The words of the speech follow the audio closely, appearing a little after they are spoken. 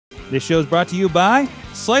This show is brought to you by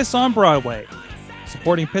Slice on Broadway,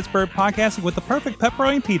 supporting Pittsburgh podcasting with the perfect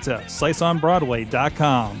pepperoni pizza,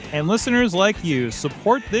 sliceonbroadway.com. And listeners like you,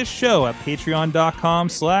 support this show at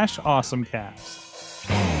patreon.com/awesomecast.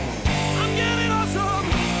 I'm getting awesome,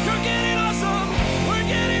 you're getting awesome, we're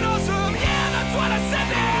getting awesome, yeah, that's what I said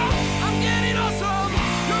now. I'm getting awesome,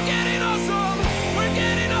 you're getting awesome, we're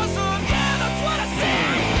getting awesome, yeah, that's what I said.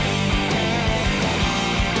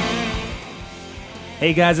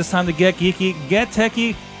 Hey guys, it's time to get geeky, get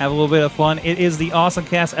techie, have a little bit of fun. It is the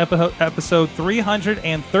AwesomeCast episode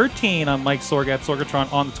 313. I'm Mike Sorg at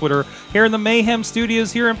Sorgatron on Twitter, here in the Mayhem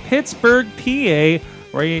Studios here in Pittsburgh, PA.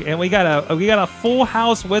 And we got a full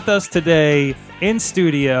house with us today in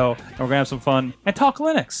studio, and we're gonna have some fun and talk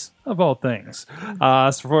Linux of all things.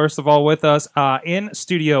 So first of all, with us in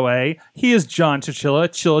Studio A, he is John Chilla,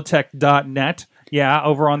 chillatech.net. Yeah,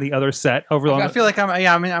 over on the other set. I feel like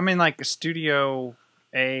I'm in like Studio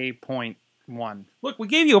A.1. Look, we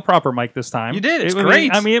gave you a proper mic this time. You did. It's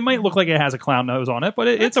great. I mean, it might look like it has a clown nose on it, but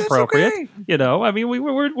it's appropriate. Okay. You know, I mean,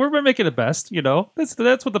 we're making it best. You know, that's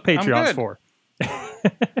what the Patreon's for.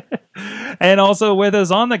 And also with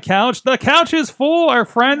us on the couch is full. Our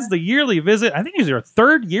friends, the yearly visit. I think it's your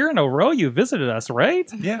third year in a row you visited us,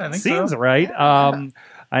 right? Yeah, I think Seems so. right. Yeah.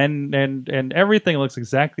 And everything looks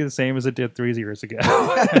exactly the same as it did 3 years ago.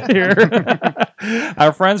 Here.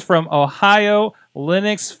 Our friends from Ohio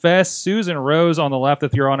Linuxfest, Susan Rose on the left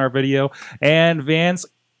if you're on our video, and Vance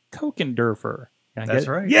Kochenderfer. That's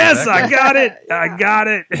right. Yes, exactly. I got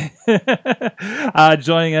it.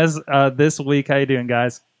 Joining us this week. How you doing,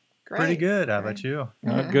 guys? Pretty good. How about you?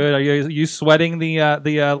 Good. Are you sweating the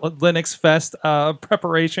Linux Fest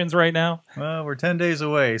preparations right now? Well, we're 10 days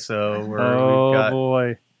away, so we've got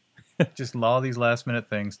boy. just all these last minute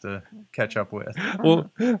things to catch up with.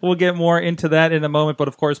 We'll get more into that in a moment, but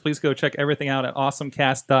of course, please go check everything out at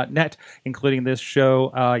awesomecast.net, including this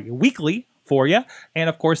show weekly for you, and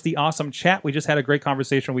of course the awesome chat. We just had a great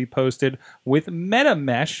conversation we posted with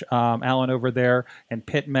MetaMesh, Alan over there, and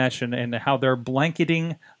PitMesh, and how they're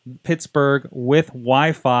blanketing Pittsburgh with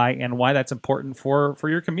Wi-Fi and why that's important for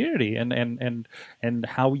your community, and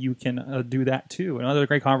how you can do that too. And other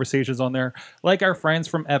great conversations on there, like our friends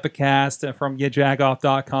from Epicast, from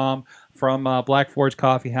yajagoff.com, from Black Forge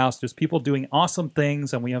Coffee House. There's people doing awesome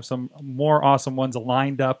things, and we have some more awesome ones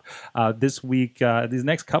lined up this week. These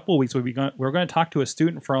next couple of weeks, we're going to talk to a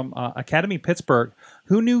student from Academy Pittsburgh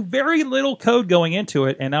who knew very little code going into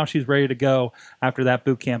it, and now she's ready to go after that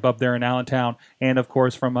boot camp up there in Allentown. And of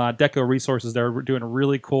course, from Deco Resources, they're doing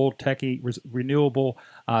really cool, techie, renewable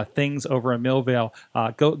things over in Millvale.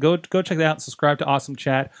 Go check that out and subscribe to Awesome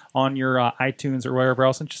Chat on your iTunes or wherever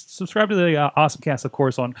else, and just subscribe to the AwesomeCast, of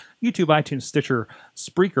course, on YouTube, iTunes, Stitcher,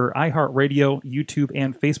 Spreaker, iHeartRadio, YouTube,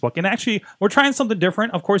 and Facebook. And actually, we're trying something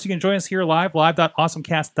different. Of course, you can join us here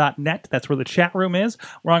live.awesomecast.net. That's where the chat room is.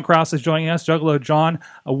 Ron Krause is joining us. Juggalo John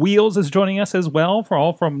Wheels is joining us as well,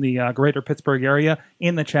 from the greater Pittsburgh area,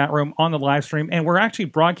 in the chat room, on the live stream. And we're actually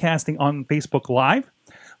broadcasting on Facebook Live.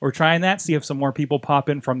 We're trying that, see if some more people pop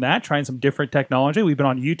in from that, trying some different technology. We've been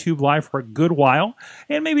on YouTube Live for a good while,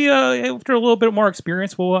 and maybe after a little bit more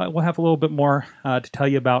experience, we'll have a little bit more to tell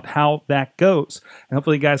you about how that goes. And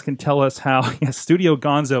hopefully you guys can tell us how Studio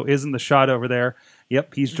Gonzo is in the shot over there.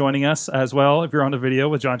 Yep, he's joining us as well. If you're on the video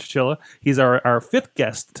with John Chilla, he's our fifth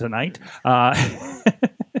guest tonight.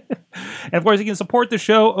 And of course, you can support the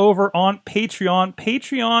show over on Patreon,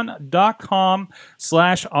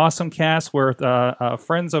 patreon.com/awesomecast, where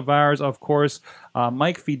friends of ours, of course,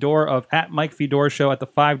 Mike Fedor of at Mike Fedor Show at the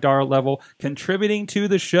 $5 level, contributing to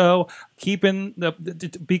the show,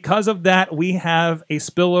 because of that, we have a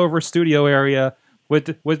spillover studio area with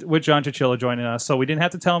John Chilla joining us. So we didn't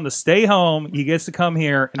have to tell him to stay home. He gets to come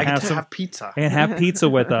here and have pizza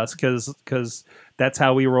with us, because that's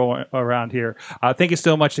how we roll around here. Thank you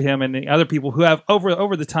so much to him and the other people who have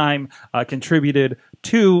over the time contributed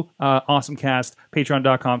to AwesomeCast,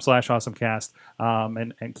 patreon.com/awesomecast,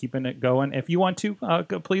 and keeping it going. If you want to,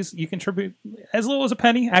 please, you contribute as little as a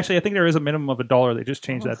penny. Actually, I think there is a minimum of $1. They just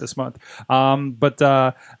changed that this month. But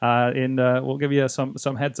we'll give you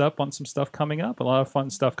some heads up on some stuff coming up. A lot of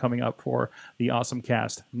fun stuff coming up for the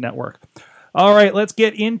AwesomeCast network. All right, let's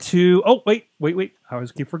get into... Oh, wait. I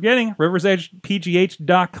always keep forgetting.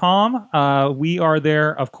 RiversEdgePGH.com. We are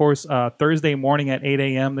there, of course, Thursday morning at 8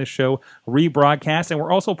 a.m. This show rebroadcast. And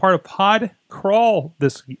we're also part of Pod Crawl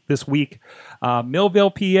this week.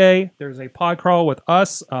 Millville, PA. There's a Pod Crawl with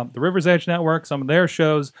us, the Rivers Edge Network, some of their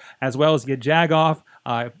shows, as well as Yajagoff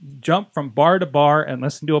jump from bar to bar and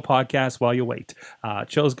listen to a podcast while you wait.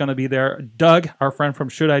 Chilla's going to be there. Doug, our friend from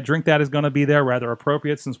Should I Drink That, is going to be there, rather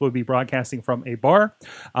appropriate since we'll be broadcasting from a bar.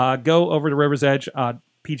 Go over to River's Edge,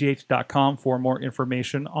 pgh.com for more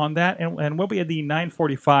information on that. And we'll be at the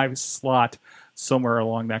 9:45 slot somewhere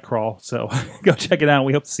along that crawl. So go check it out.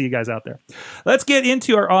 We hope to see you guys out there. Let's get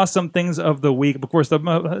into our awesome things of the week. Of course,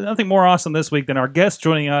 nothing more awesome this week than our guest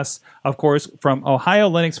joining us, of course, from Ohio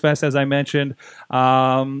Linuxfest, as I mentioned.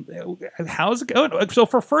 How's it going? So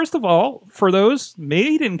first of all, for those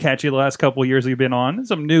maybe didn't catch you the last couple of years you've been on,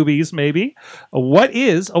 some newbies maybe, what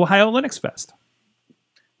is Ohio Linuxfest?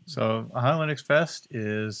 So Ohio Linuxfest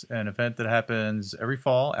is an event that happens every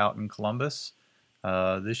fall out in Columbus.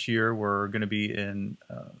 This year we're going to be in,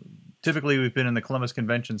 typically we've been in the Columbus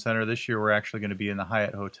Convention Center. This year we're actually going to be in the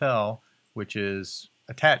Hyatt Hotel, which is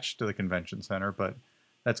attached to the Convention Center, but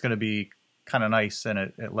that's going to be kind of nice, and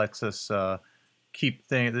it lets us keep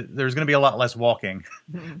things. There's going to be a lot less walking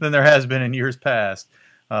than there has been in years past,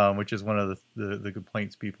 which is one of the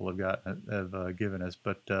complaints people have given us.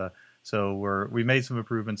 But so we made some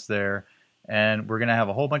improvements there, and we're going to have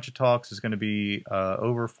a whole bunch of talks. There's going to be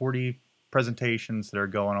over 40 presentations that are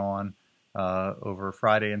going on over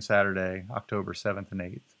Friday and Saturday, October 7th and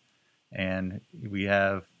 8th. And we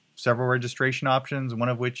have several registration options, one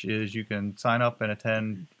of which is you can sign up and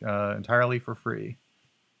attend entirely for free.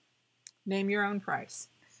 Name your own price.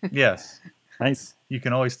 Yes. Nice. You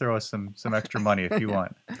can always throw us some extra money if you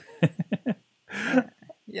want.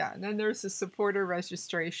 Yeah, and then there's the supporter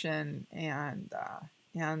registration and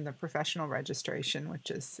the professional registration, which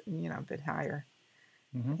is, a bit higher.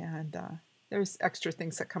 Mm-hmm. And there's extra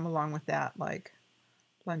things that come along with that, like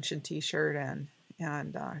lunch and T-shirt and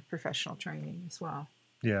professional training as well.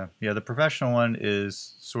 Yeah. The professional one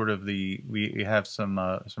is sort of we have some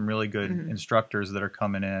really good instructors that are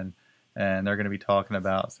coming in, and they're going to be talking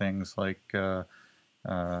about things like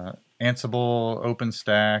Ansible,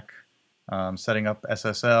 OpenStack, setting up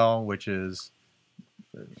SSL, which is,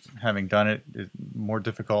 having done it, is more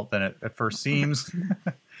difficult than it at first seems.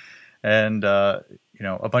 And a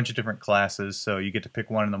bunch of different classes, so you get to pick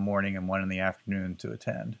one in the morning and one in the afternoon to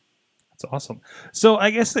attend. That's awesome. So I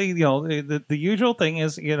guess the usual thing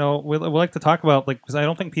is, we like to talk about, because I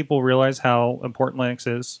don't think people realize how important Linux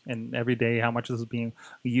is, and every day how much this is being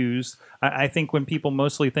used. I think when people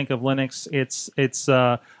mostly think of Linux, it's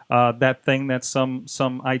that thing that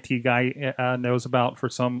some IT guy knows about for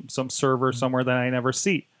some server somewhere that I never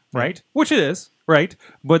see, right? Which it is. Right,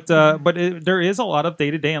 but there is a lot of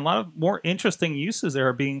day-to-day and a lot of more interesting uses that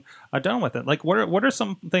are being done with it. Like, what are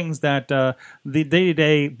some things that the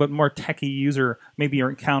day-to-day but more techie user maybe are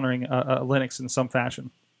encountering Linux in some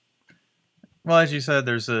fashion? Well, as you said,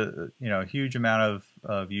 there's a huge amount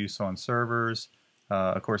of use on servers.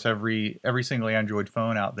 Of course, every single Android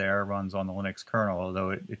phone out there runs on the Linux kernel, although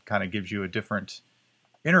it kind of gives you a different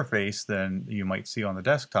interface than you might see on the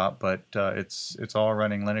desktop, but it's all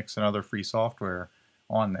running Linux and other free software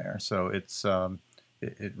on there. So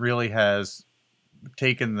it really has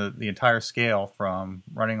taken the entire scale from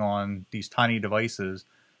running on these tiny devices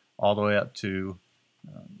all the way up to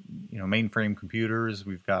mainframe computers.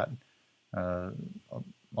 We've got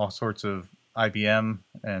all sorts of IBM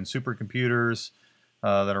and supercomputers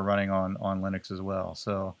that are running on Linux as well.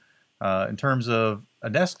 So in terms of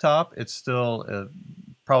a desktop, it's still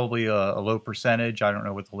probably a low percentage. I don't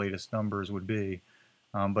know what the latest numbers would be,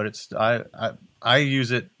 but I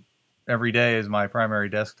use it every day as my primary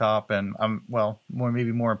desktop, and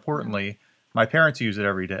maybe more importantly, my parents use it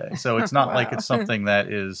every day. So it's not like it's something that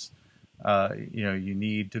is you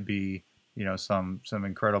need to be some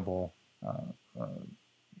incredible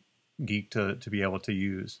geek to be able to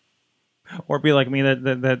use, or be like me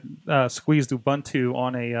that squeezed Ubuntu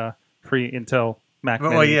on a pre-Intel Mac.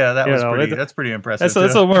 Well, yeah, that's pretty impressive.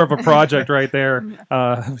 That's a more of a project right there.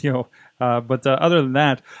 But other than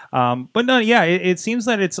that, but no, yeah, it seems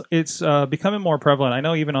that it's becoming more prevalent. I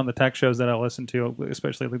know even on the tech shows that I listen to,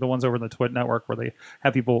 especially like the ones over in the Twit network where they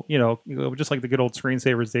have people, just like the good old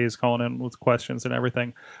screensavers days, calling in with questions and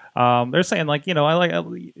everything. They're saying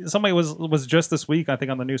somebody was just this week, I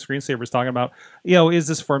think, on the new screensavers talking about, is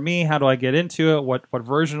this for me? How do I get into it? What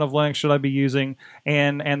version of Linux should I be using?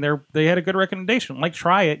 And they had a good recommendation. Like,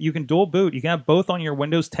 try it. You can dual boot. You can have both on your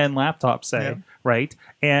Windows 10 laptop, right?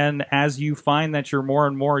 And as you find that you're more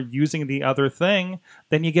and more using the other thing,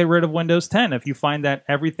 then you get rid of Windows 10 if you find that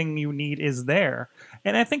everything you need is there.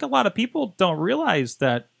 And I think a lot of people don't realize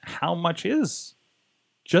that how much is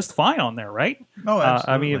just fine on there, right? Oh,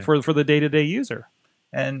 absolutely. For the day-to-day user.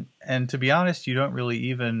 And to be honest, you don't really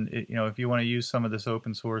even, if you want to use some of this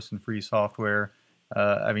open source and free software,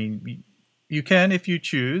 You can if you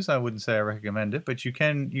choose. I wouldn't say I recommend it, but you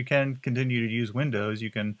can continue to use Windows.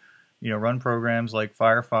 You can, run programs like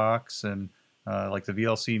Firefox and like the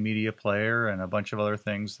VLC Media Player and a bunch of other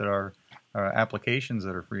things that are applications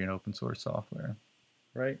that are free and open source software.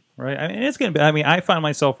 Right. I mean, it's going to be. I mean, I find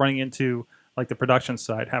myself running into like the production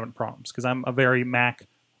side having problems because I'm a very Mac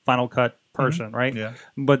Final Cut person, right? Yeah.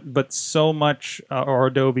 But so much or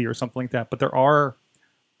Adobe or something like that. But there are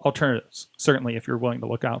alternatives, certainly, if you're willing to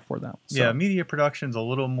look out for them. So. Yeah, media production's a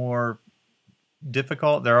little more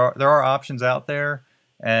difficult. There are options out there,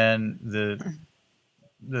 and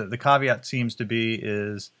the caveat seems to be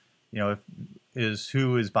is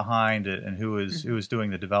who is behind it and who is doing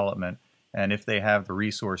the development, and if they have the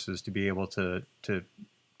resources to be able to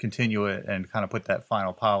continue it and kind of put that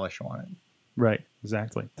final polish on it. Right,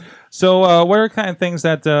 exactly. So, what are kind of things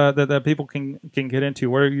that people can get into?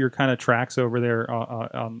 What are your kind of tracks over there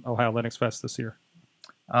on Ohio Linuxfest this year?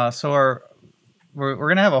 So we're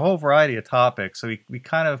going to have a whole variety of topics. So we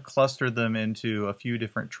kind of clustered them into a few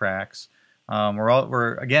different tracks. We're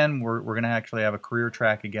going to actually have a career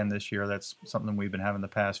track again this year. That's something we've been having the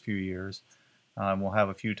past few years. We'll have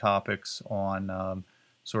a few topics on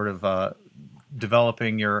sort of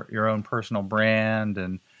developing your own personal brand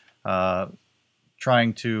and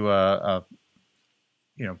trying to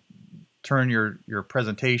turn your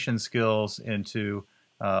presentation skills into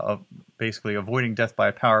basically avoiding death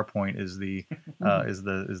by PowerPoint is the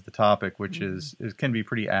topic, which can be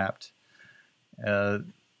pretty apt.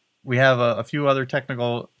 We have a few other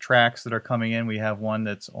technical tracks that are coming in. We have one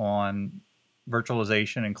that's on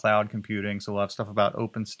virtualization and cloud computing, so we'll have stuff about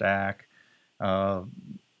OpenStack,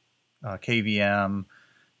 KVM,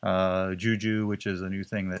 Juju, which is a new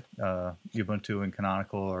thing that Ubuntu and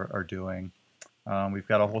Canonical are doing. We've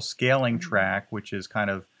got a whole scaling track, which is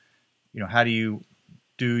kind of, how do you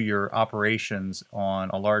do your operations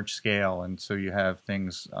on a large scale? And so you have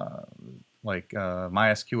things like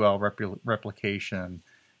MySQL replication,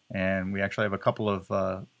 and we actually have a couple of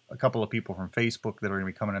people from Facebook that are going to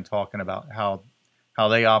be coming and talking about how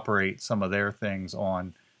they operate some of their things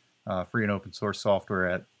on free and open source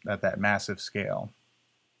software at that massive scale.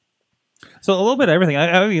 So a little bit of everything.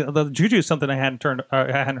 I mean, the Juju is something I hadn't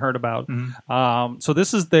heard about. Mm-hmm. So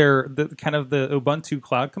this is the kind of the Ubuntu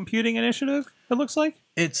cloud computing initiative. It looks like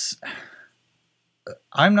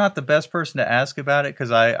I'm not the best person to ask about it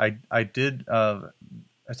because I did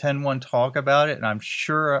attend one talk about it, and I'm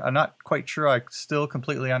not quite sure I still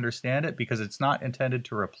completely understand it because it's not intended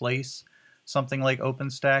to replace something like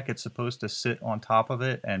OpenStack. It's supposed to sit on top of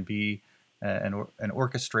it and be an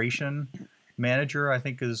orchestration manager, I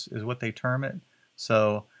think is what they term it.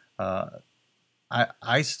 So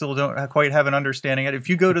I still don't quite have an understanding of it. If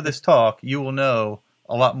you go to this talk, you will know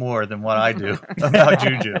a lot more than what I do about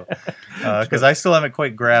Juju, because I still haven't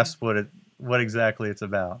quite grasped what exactly it's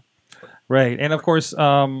about. Right, and of course,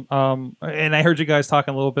 and I heard you guys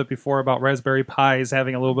talking a little bit before about Raspberry Pis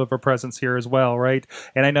having a little bit of a presence here as well, right?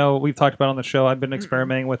 And I know we've talked about on the show, I've been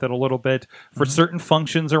experimenting with it a little bit for certain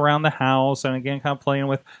functions around the house, and again, kind of playing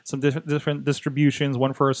with some different distributions,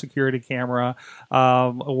 one for a security camera.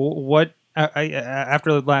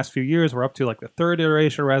 After the last few years, we're up to like the third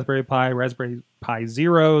iteration of Raspberry Pi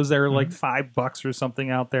Zeros. They're like $5 or something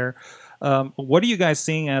out there. What are you guys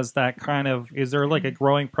seeing as that kind of, is there like a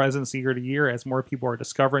growing presence year to year as more people are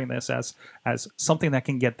discovering this as something that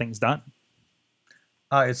can get things done?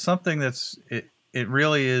 It's something it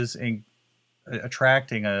really is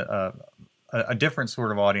attracting a different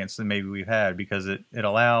sort of audience than maybe we've had, because it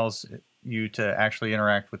allows you to actually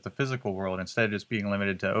interact with the physical world instead of just being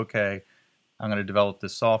limited to, okay, I'm going to develop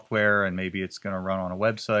this software and maybe it's going to run on a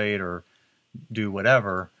website or do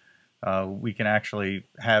whatever. We can actually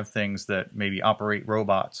have things that maybe operate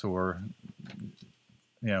robots or,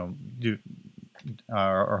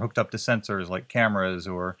 are hooked up to sensors like cameras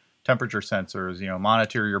or temperature sensors,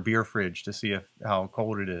 monitor your beer fridge to see how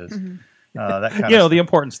cold it is. That kind of the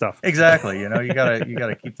important stuff. Exactly. You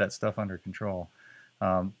gotta keep that stuff under control.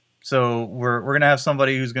 So we're going to have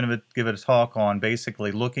somebody who's going to give it a talk on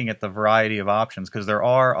basically looking at the variety of options, because there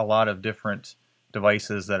are a lot of different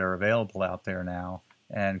devices that are available out there now,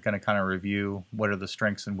 and going to kind of review what are the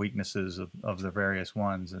strengths and weaknesses of the various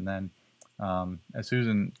ones. And then, as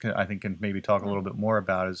Susan, I think, can maybe talk a little bit more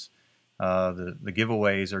about, is the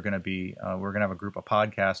giveaways are going to be, we're going to have a group of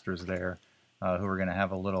podcasters there who are going to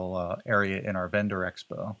have a little area in our vendor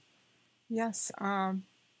expo. Yes.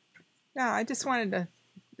 I just wanted to,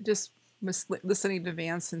 was listening to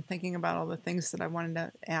Vance and thinking about all the things that I wanted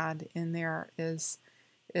to add in there is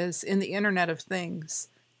in the Internet of Things.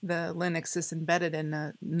 the Linux is embedded in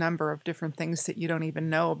a number of different things that you don't even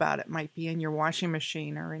know about. It might be in your washing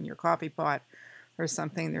machine or in your coffee pot or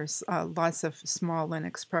something. There's lots of small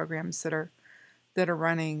Linux programs that are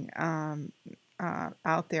running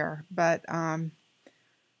out there, but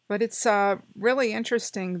it's really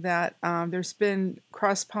interesting that there's been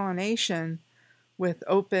cross-pollination with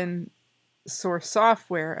open source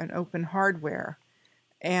software and open hardware,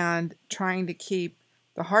 and trying to keep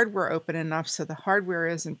the hardware open enough so the hardware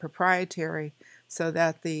isn't proprietary, so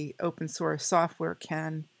that the open source software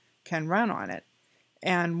can run on it.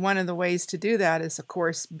 And one of the ways to do that is, of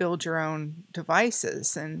course, build your own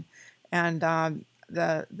devices. And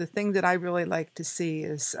the thing that I really like to see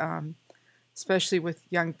is, especially with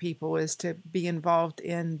young people, is to be involved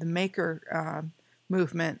in the maker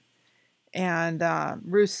movement. And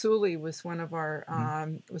Ruth Sully was one of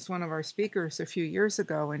our speakers a few years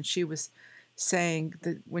ago, and she was saying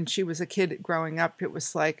that when she was a kid growing up, it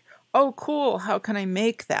was like, oh, cool, how can I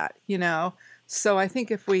make that? So I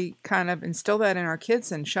think if we kind of instill that in our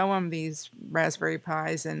kids and show them these Raspberry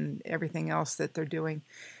Pis and everything else that they're doing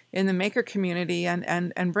in the maker community,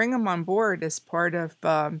 and bring them on board as part of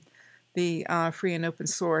the free and open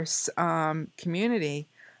source community,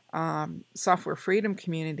 software freedom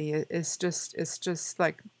community, it's just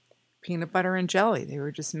like peanut butter and jelly. They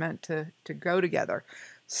were just meant to go together.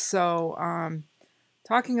 So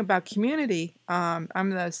talking about community, I'm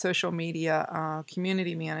the social media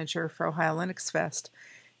community manager for Ohio Linuxfest,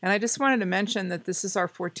 and I just wanted to mention that this is our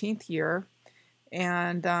 14th year,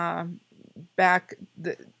 and I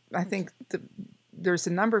think there's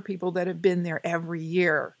a number of people that have been there every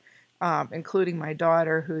year, including my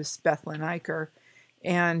daughter, who's Bethlyn Eicher,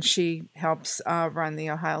 and she helps run the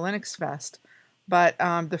Ohio Linuxfest. But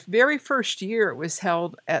the very first year it was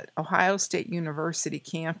held at Ohio State University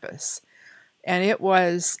campus, and it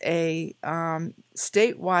was a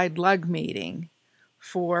statewide lug meeting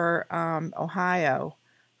for Ohio,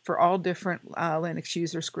 for all different Linux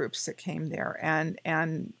users groups that came there, and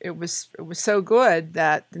it was so good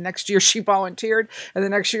that the next year she volunteered, and the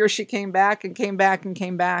next year she came back, and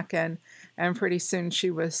pretty soon she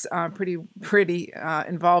was pretty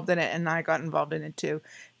involved in it, and I got involved in it too,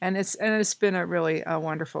 and it's been a really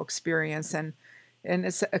wonderful experience, and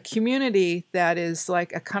it's a community that is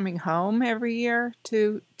like a coming home every year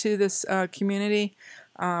to this community.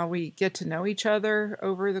 We get to know each other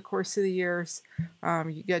over the course of the years.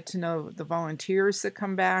 You get to know the volunteers that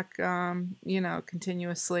come back,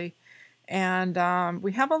 continuously. And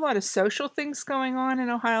we have a lot of social things going on in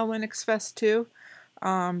Ohio Linuxfest too.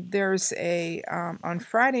 There's on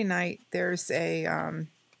Friday night, there's a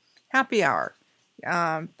happy hour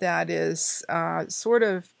that is sort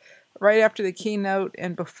of right after the keynote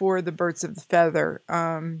and before the Birds of the Feather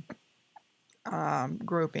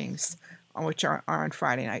groupings, which are on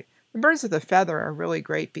Friday night. The Birds of the Feather are really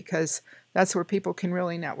great because that's where people can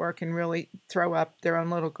really network and really throw up their own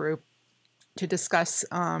little group to discuss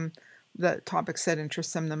the topics that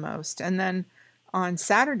interest them the most. And then on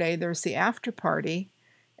Saturday, there's the after party.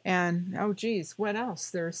 And, oh, geez, what else?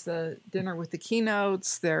 There's the dinner with the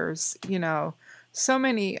keynotes. There's, so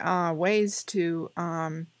many ways to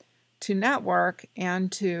network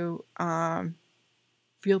and to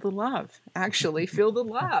feel the love, actually feel the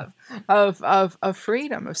love of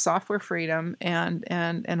freedom, of software freedom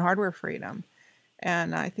and hardware freedom.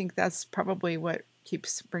 And I think that's probably what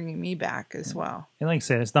keeps bringing me back as well. And like I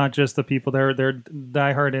said, it's not just the people that they're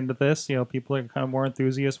diehard into this. People are kind of more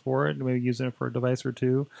enthusiasts for it, maybe using it for a device or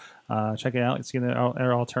two. Check it out and see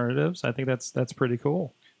their alternatives. I think that's pretty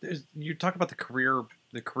cool. You talk about the career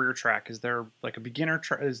track. Is there like a beginner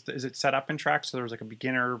track? Is it set up in tracks? So there's like a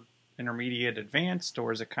beginner, intermediate, advanced,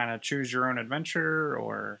 or is it kind of choose your own adventure?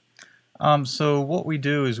 Or so what we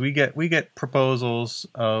do is we get proposals.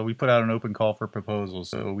 We put out an open call for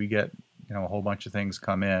proposals. So we get a whole bunch of things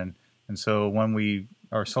come in, and so when we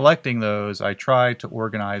are selecting those, I try to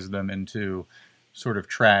organize them into sort of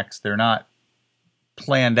tracks. They're not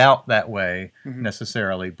planned out that way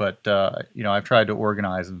necessarily, but I've tried to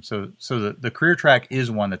organize them so the career track is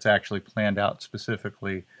one that's actually planned out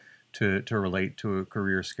specifically to relate to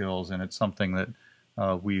career skills, and it's something that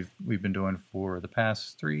we've been doing for the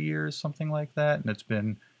past 3 years, something like that, and it's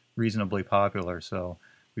been reasonably popular. So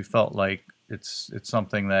we felt like it's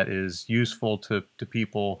something that is useful to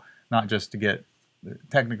people, not just to get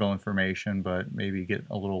technical information, but maybe get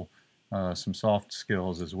a little some soft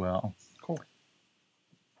skills as well. Cool.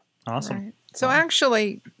 Awesome. Right. So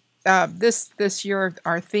actually, this year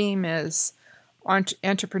our theme is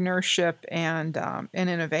entrepreneurship and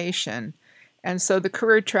innovation, and so the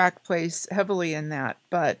career track plays heavily in that.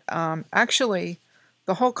 But actually,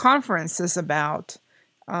 the whole conference is about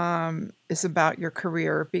is about your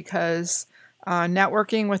career, because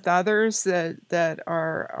networking with others that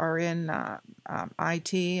are in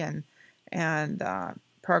IT and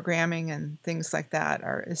programming and things like that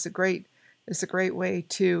is a great way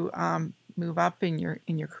to move up in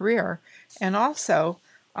your career. And also,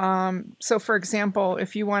 so for example,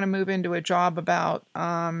 if you want to move into a job about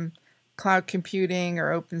cloud computing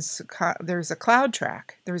or there's a cloud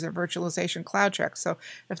track, there's a virtualization cloud track. So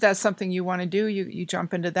if that's something you want to do, you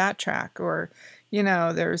jump into that track. Or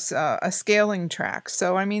there's a scaling track.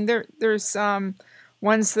 So I mean, there's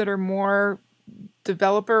ones that are more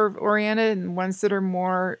developer oriented and ones that are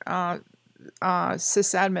more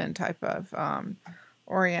sysadmin type of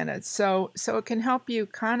oriented. So it can help you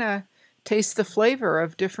kind of taste the flavor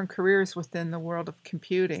of different careers within the world of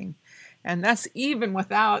computing. And that's even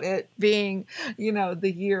without it being,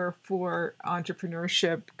 the year for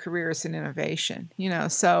entrepreneurship, careers, and innovation.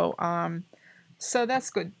 So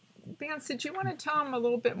that's good. Vance, did you want to tell them a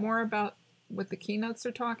little bit more about what the keynotes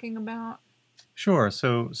are talking about? Sure.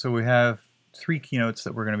 So we have 3 keynotes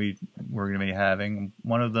that we're going to be having.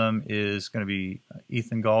 One of them is going to be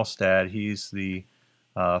Ethan Gallstad. He's the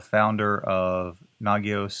founder of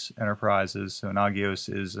Nagios Enterprises. So Nagios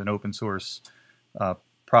is an open source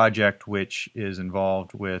project which is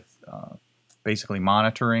involved with basically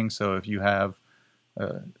monitoring. So if you have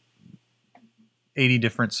 80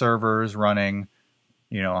 different servers running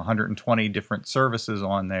 120 different services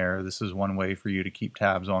on there, this is one way for you to keep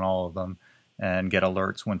tabs on all of them and get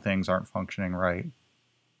alerts when things aren't functioning right.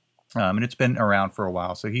 And it's been around for a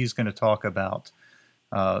while. So he's going to talk about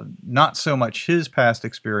not so much his past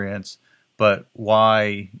experience, but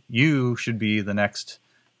why you should be the next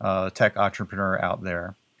tech entrepreneur out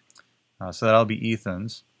there. So that'll be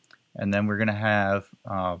Ethan's. And then we're going to have,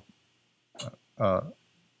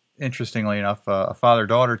 interestingly enough, a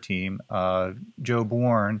father-daughter team. Joe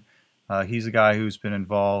Bourne, he's a guy who's been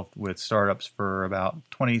involved with startups for about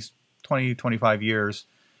 25 years.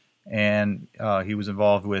 And he was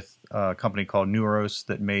involved with a company called Neuros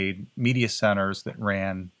that made media centers that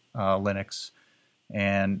ran Linux.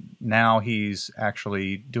 And now he's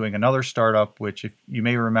actually doing another startup, which, if you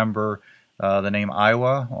may remember the name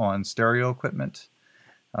Iowa on stereo equipment,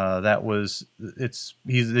 he's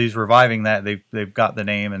reviving that. They've got the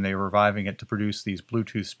name and they're reviving it to produce these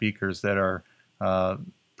Bluetooth speakers that are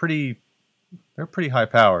pretty high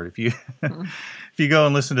powered. If you if you go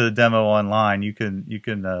and listen to the demo online, you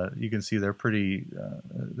can see they're pretty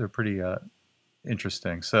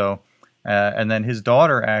interesting. So and then his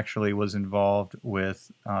daughter actually was involved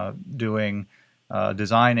with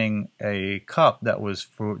designing a cup that was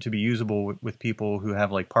to be usable with people who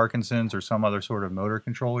have like Parkinson's or some other sort of motor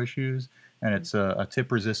control issues, and it's a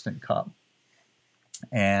tip resistant cup.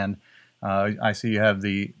 And I see you have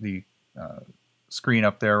the screen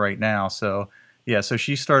up there right now. So yeah, so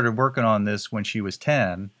she started working on this when she was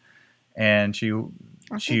 10, and she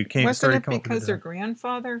came. Wasn't it because her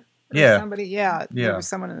grandfather? Yeah. Somebody. Yeah. There was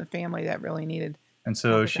someone in the family that really needed. And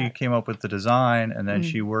so she came up with the design, and then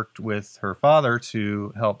she worked with her father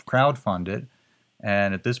to help crowdfund it.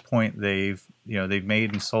 And at this point, they've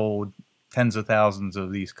made and sold tens of thousands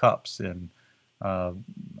of these cups, and I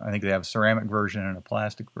think they have a ceramic version and a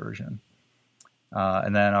plastic version.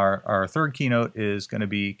 And then our third keynote is going to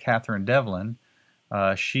be Catherine Devlin.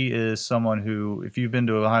 She is someone who, if you've been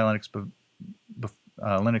to Ohio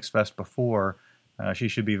Linuxfest before, she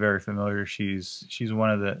should be very familiar. She's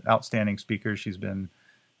one of the outstanding speakers. She's been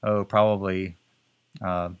probably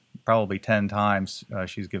 10 times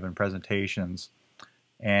she's given presentations,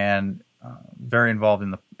 and very involved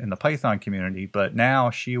in the Python community. But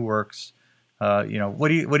now she works. What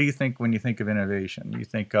do you think when you think of innovation? You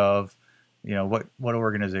think of what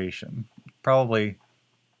organization? Probably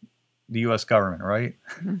the U.S. government, right?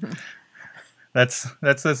 That's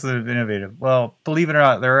innovative. Well, believe it or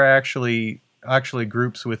not, there are actually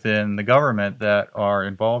groups within the government that are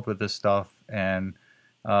involved with this stuff, and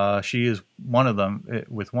she is one of them,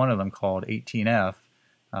 with one of them called 18F,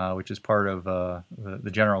 which is part of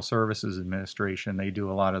the General Services Administration. They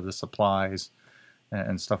do a lot of the supplies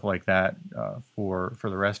and stuff like that for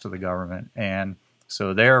the rest of the government. And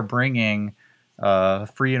so they're bringing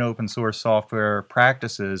free and open source software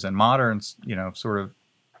practices and modern, sort of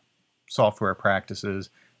software practices,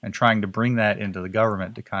 and trying to bring that into the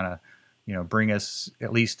government to kind of bring us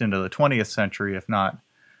at least into the 20th century, if not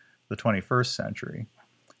the 21st century.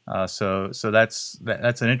 So that's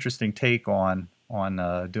an interesting take on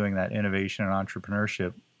doing that innovation and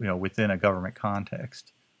entrepreneurship, within a government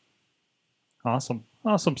context. Awesome.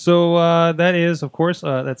 So that is, of course,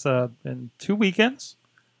 that's in 2 weekends.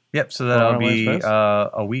 Yep, so that'll Ohio be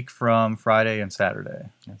Linuxfest. a week from Friday and Saturday.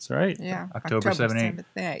 That's right. Yeah, October 7th,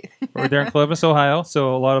 8th. We're there in Columbus, Ohio,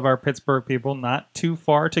 so a lot of our Pittsburgh people not too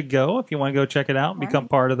far to go if you want to go check it out and become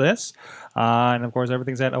part of this. And, of course,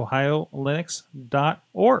 everything's at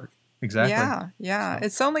ohiolinux.org. Exactly. Yeah.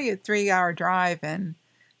 It's only a 3-hour drive, and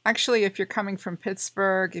actually, if you're coming from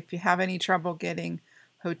Pittsburgh, if you have any trouble getting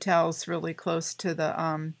hotels really close to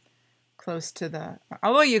the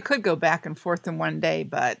although you could go back and forth in one day,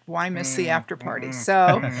 but why miss the after party?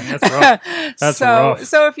 So That's rough. That's rough.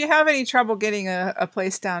 So if you have any trouble getting a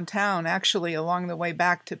place downtown, actually along the way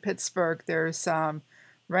back to Pittsburgh, there's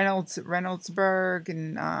Reynoldsburg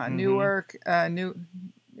and Newark,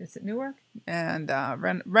 is it Newark? And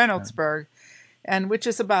Reynoldsburg, and which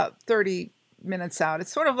is about 30 minutes out.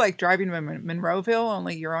 It's sort of like driving to Monroeville,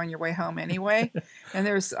 only you're on your way home anyway. And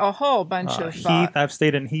there's a whole bunch of Heath. I've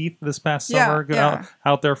stayed in Heath this past summer.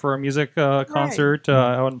 Out there for a music concert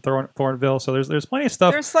out in Thornville. So there's plenty of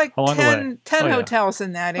stuff. There's like along 10 hotels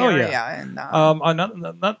in that area. And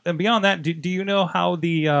and beyond that, do you know how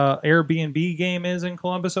the Airbnb game is in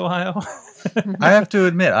Columbus, Ohio? I have to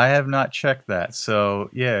admit, I have not checked that.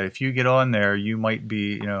 So yeah, if you get on there, you might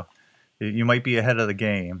be ahead of the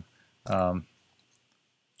game.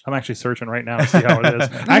 I'm actually searching right now to see how it is.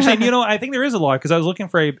 Actually, I think there is a lot because I was looking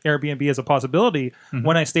for Airbnb as a possibility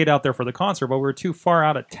when I stayed out there for the concert, but we were too far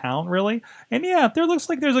out of town, really. And yeah, there looks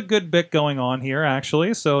like there's a good bit going on here,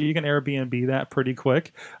 actually. So you can Airbnb that pretty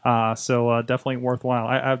quick. So definitely worthwhile.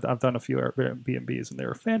 I've done a few Airbnbs and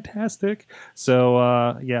they're fantastic.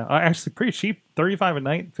 So yeah, actually pretty cheap, $35 a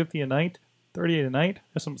night, $50 a night. $38 a night.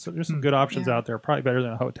 There's some good options out there. Probably better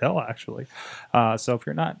than a hotel, actually. So if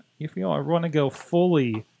you want to go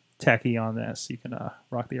fully techie on this, you can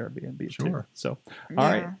rock the Airbnb too. So all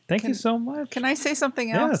right, thank you so much. Can I say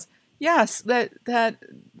something else? Yes, that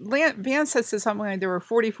Vance says something like there were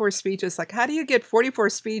 44 speeches. Like, how do you get 44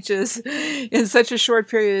 speeches in such a short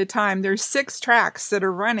period of time? There's 6 tracks that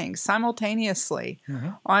are running simultaneously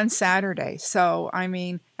on Saturday. So I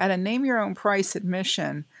mean, at a name your own price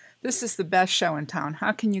admission, this is the best show in town.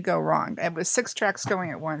 How can you go wrong? It was 6 tracks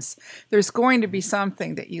going at once. There's going to be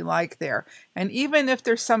something that you like there. And even if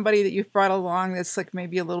there's somebody that you've brought along that's like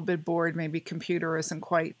maybe a little bit bored, maybe computer isn't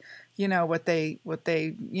quite, what they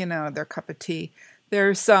their cup of tea.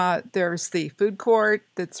 There's the food court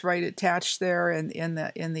that's right attached there in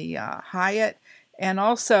the Hyatt. And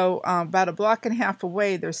also about a block and a half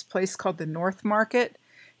away, there's a place called the North Market.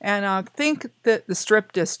 And think that the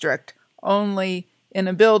Strip District, only in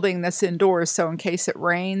a building that's indoors, so in case it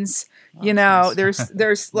rains,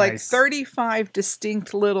 there's like 35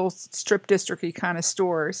 distinct little Strip District-y kind of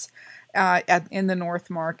stores in the North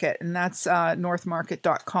Market, and that's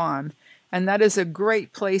northmarket.com. And that is a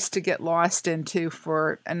great place to get lost into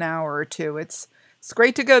for an hour or two. It's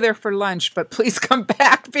great to go there for lunch, but please come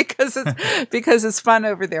back because it's fun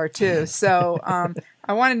over there too. So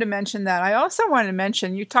I wanted to mention that. I also wanted to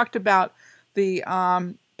mention, you talked about the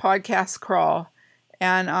podcast crawl.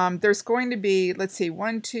 And there's going to be, let's see,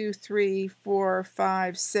 1, 2, 3, 4,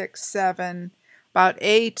 5, 6, 7, about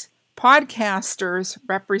 8 podcasters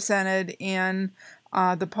represented in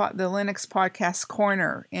the Linux Podcast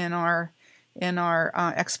Corner in our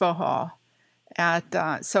expo hall.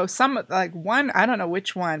 So some, like one, I don't know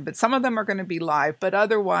which one, but some of them are going to be live. But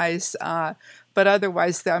otherwise, I'm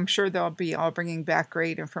sure they'll be all bringing back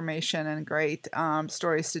great information and great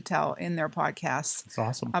stories to tell in their podcasts. That's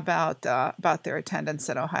awesome. About their attendance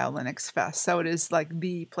at Ohio Linuxfest. So it is like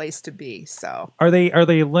the place to be. So are they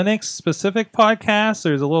Linux specific podcasts?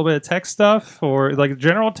 There's a little bit of tech stuff, or like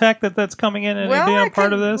general tech that's coming in and being a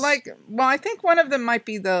part of this. I think one of them might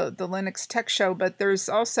be the Linux Tech Show, but there's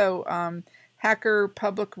also Hacker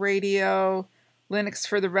Public Radio, Linux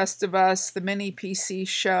for the Rest of Us, the Mini PC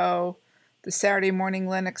Show, the Sunday Morning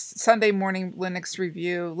Linux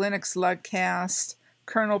Review, Linux Lugcast,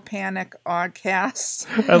 Kernel Panic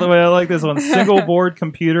Oddcast. By the way, I like this one: single board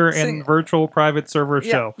computer and virtual private server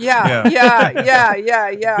show. Yeah.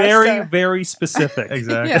 Very specific.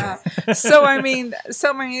 Exactly. Yeah. So I mean,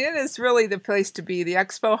 it is really the place to be. The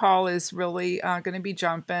expo hall is really going to be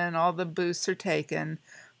jumping. All the booths are taken.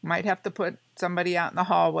 Might have to put somebody out in the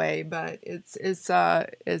hallway, but it's a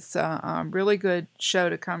really good show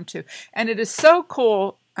to come to, and it is so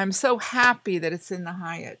cool. I'm so happy that it's in the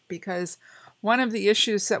Hyatt, because one of the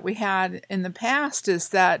issues that we had in the past is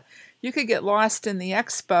that you could get lost in the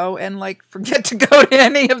expo and like forget to go to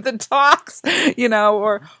any of the talks,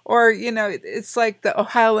 or it's like the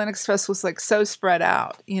Ohio Linuxfest was like so spread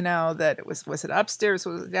out, that it was it upstairs,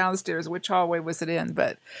 was it downstairs, which hallway was it in?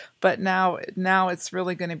 But now it's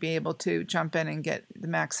really going to be able to jump in and get the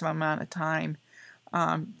maximum amount of time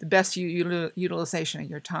the best utilization of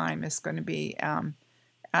your time is going to be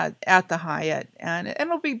at the Hyatt, and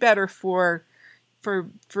it'll be better for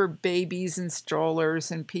babies and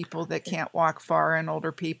strollers and people that can't walk far, and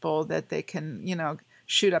older people that they can,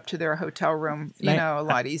 shoot up to their hotel room, a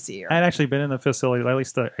lot easier. I'd actually been in the facility, at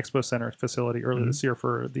least the Expo Center facility, earlier this year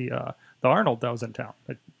for the Arnold that was in town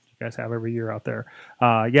that you guys have every year out there.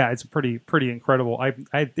 It's pretty incredible.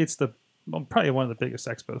 It's probably one of the biggest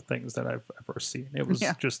expo things that I've ever seen. It was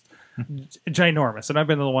just ginormous, and I've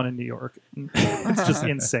been to the one in New York. It's just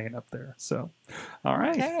insane up there. So, all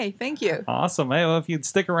right. Okay, thank you. Awesome. Hey, well, if you'd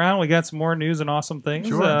stick around, we got some more news and awesome things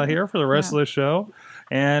here for the rest of the show.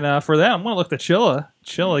 And for that, I'm going to look at Chilla.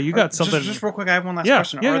 Chilla, you got something. Just real quick, I have one last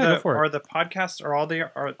question. Go for it. Are the podcasts, are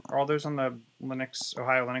all those on the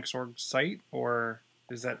Ohio Linux org site, or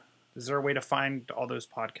is there a way to find all those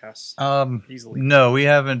podcasts easily? No, we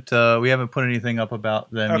haven't put anything up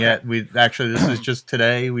about them yet. We actually, this is just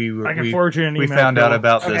today. I can forward you an email. We found out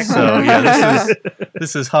about this, so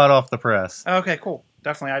this is hot off the press. Okay, cool.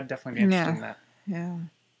 I'd definitely be interested in that. Yeah.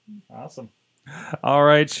 Awesome. All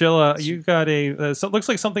right, Chilla, you got so it looks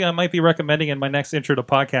like something I might be recommending in my next intro to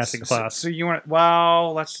podcasting class. So you want?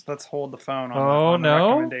 Well, let's hold the phone on the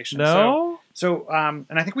recommendation. No. So and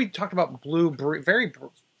I think we talked about Blue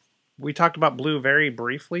We talked about Blue very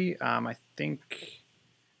briefly. I think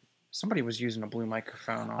somebody was using a Blue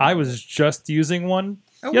microphone. I was just using one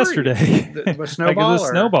yesterday. The Snowball? The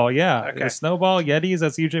Snowball, yeah. Okay. The Snowball, Yetis,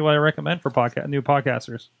 that's usually what I recommend for new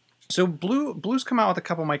podcasters. So Blue's come out with a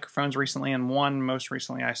couple microphones recently, and one most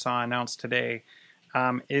recently I saw announced today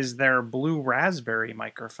is their Blue Raspberry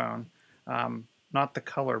microphone. Not the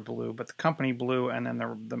color blue, but the company blue, and then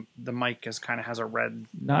the mic has a red.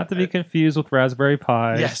 Not to be confused with Raspberry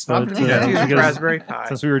Pi. Yes, not to be confused with Raspberry Pi.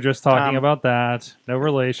 Since we were just talking about that, no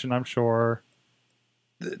relation, I'm sure.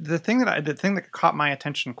 The thing that caught my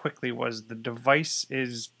attention quickly was the device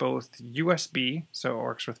is both USB, so it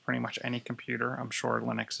works with pretty much any computer. I'm sure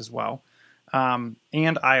Linux as well, and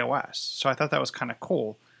iOS. So I thought that was kind of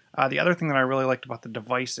cool. The other thing that I really liked about the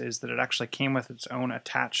device is that it actually came with its own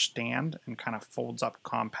attached stand and kind of folds up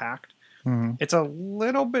compact. Mm-hmm. It's a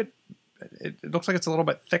little bit, it looks like it's a little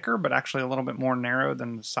bit thicker, but actually a little bit more narrow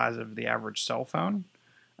than the size of the average cell phone.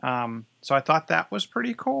 So I thought that was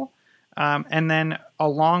pretty cool. And then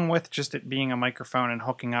along with just it being a microphone and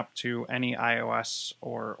hooking up to any iOS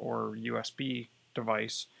or USB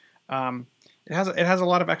device, it has a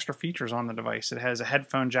lot of extra features on the device. It has a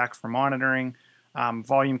headphone jack for monitoring.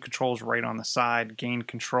 Volume controls right on the side, gain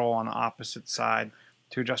control on the opposite side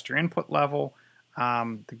to adjust your input level.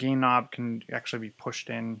 The gain knob can actually be pushed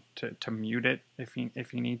in to mute it if you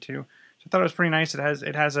need to. So I thought it was pretty nice. It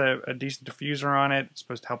has a decent diffuser on it. It's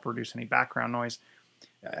supposed to help reduce any background noise.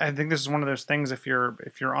 I think this is one of those things if you're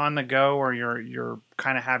on the go or you're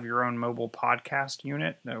kind of have your own mobile podcast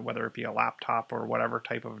unit, whether it be a laptop or whatever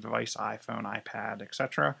type of device, iPhone, iPad,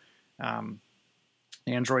 etc.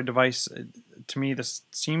 Android device, to me this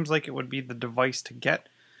seems like it would be the device to get.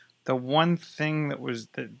 The one thing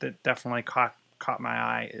that definitely caught my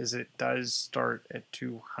eye is it does start at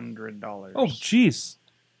 $200. Oh jeez.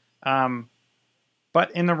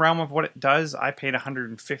 But in the realm of what it does, I paid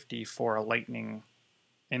 $150 for a Lightning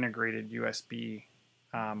integrated USB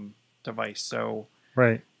device. So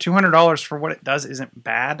right, $200 for what it does isn't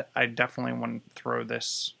bad. I definitely wouldn't throw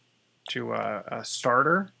this to a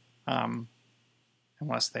starter.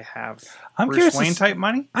 Unless they have Bruce Wayne type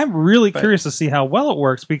money. I'm really curious to see how well it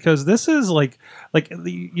works, because this is like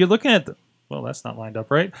you're looking at well, that's not lined up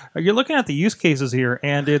right. You're looking at the use cases here,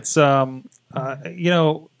 and it's they're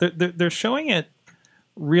showing it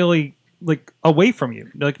really like away from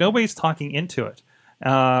you, like nobody's talking into it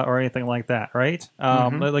or anything like that, right?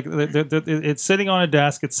 Like it's sitting on a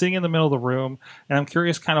desk, it's sitting in the middle of the room, and I'm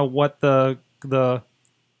curious kind of what the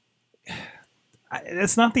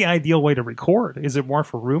it's not the ideal way to record. Is it more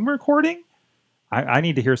for room recording? I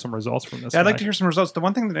need to hear some results from this. Yeah, I'd like to hear some results. The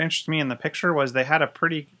one thing that interested me in the picture was they had a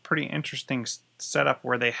pretty interesting setup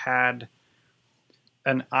where they had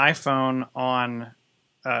an iPhone on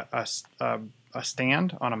a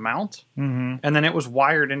stand on a mount, and then it was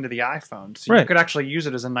wired into the iPhone, so you could actually use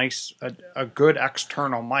it as a good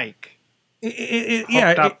external mic.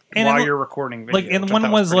 While you're recording video. Like, and one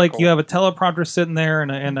was like cool. You have a teleprompter sitting there and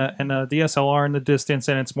a DSLR in the distance,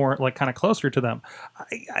 and it's more like kind of closer to them.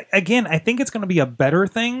 I think it's going to be a better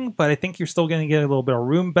thing, but I think you're still going to get a little bit of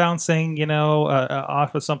room bouncing,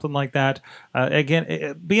 off of something like that.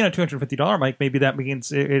 Being a $250 mic, maybe that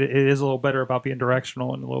means it is a little better about being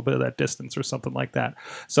directional and a little bit of that distance or something like that.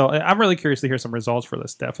 So I'm really curious to hear some results for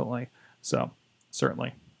this, definitely. So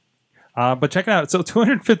certainly. But check it out. So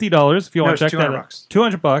 $250 if you want to check that out.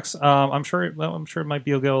 $200. $200. I'm sure it might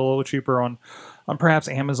be a little cheaper on perhaps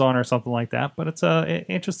Amazon or something like that. But it's a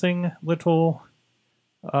interesting little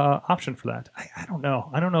option for that. I don't know.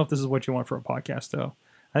 I don't know if this is what you want for a podcast though.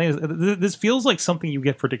 I think this feels like something you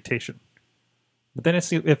get for dictation. But then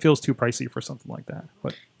it feels too pricey for something like that.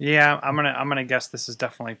 But yeah, I'm gonna guess this is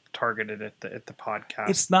definitely targeted at the podcast.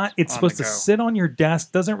 It's not. It's supposed to sit on your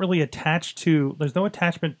desk. Doesn't really attach to. There's no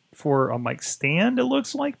attachment for a mic stand. It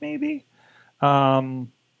looks like maybe, other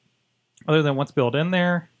than what's built in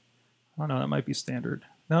there. I don't know. That might be standard.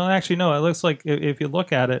 No, actually, no. It looks like if you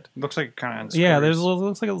look at it, looks like it kind of yeah.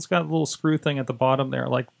 Looks like it's got a little screw thing at the bottom there,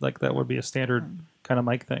 like that would be a standard kind of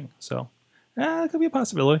mic thing. So, that could be a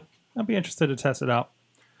possibility. I'd be interested to test it out.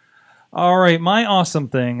 All right, my awesome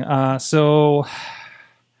thing. So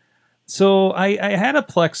I had a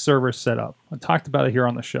Plex server set up. I talked about it here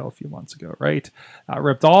on the show a few months ago, right? I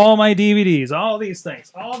ripped all my DVDs, all these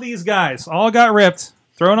things, all these guys, all got ripped,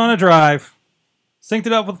 thrown on a drive, synced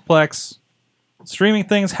it up with Plex, streaming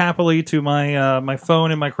things happily to my my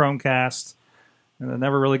phone and my Chromecast, and I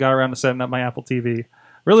never really got around to setting up my Apple TV.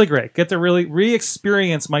 Really great. Get to really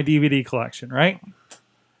re-experience my DVD collection, right?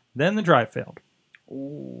 Then the drive failed.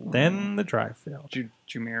 Ooh. Then the drive failed. Did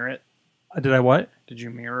you mirror it? Did I what? Did you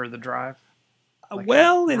mirror the drive?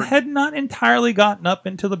 Well, it had not entirely gotten up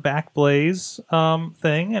into the Backblaze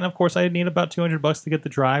thing, and of course I need about $200 to get the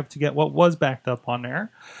drive to get what was backed up on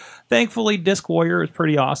there. Thankfully, DiskWarrior is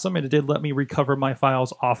pretty awesome, and it did let me recover my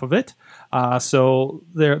files off of it, so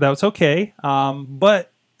that was okay.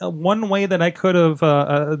 But one way that I could have,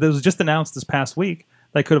 that was just announced this past week,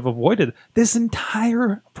 that I could have avoided this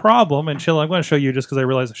entire problem. And Chilla, I'm going to show you just because I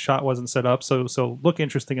realized the shot wasn't set up. So look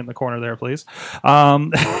interesting in the corner there, please.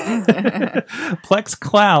 Plex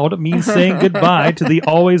Cloud means saying goodbye to the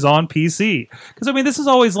always-on PC. Because I mean, this is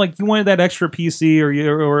always like you wanted that extra PC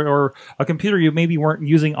or a computer you maybe weren't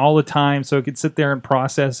using all the time, so it could sit there and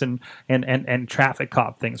process and traffic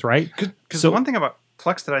cop things, right? Because one thing about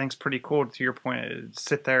Plex that I think is pretty cool, to your point, is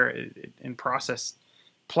sit there and process.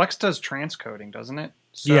 Plex does transcoding, doesn't it?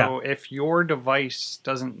 So if your device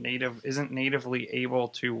isn't natively able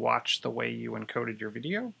to watch the way you encoded your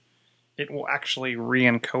video, it will actually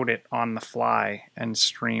re-encode it on the fly and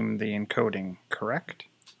stream the encoding, correct?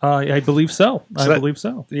 I believe so. I believe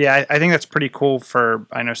so. Yeah, I think that's pretty cool for,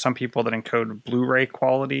 I know some people that encode Blu-ray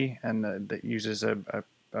quality and that uses a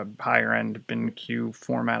higher end BinQ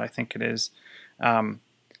format, I think it is,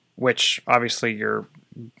 which obviously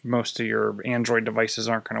most of your Android devices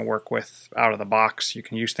aren't going to work with out of the box. You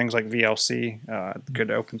can use things like VLC,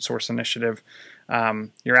 good open source initiative.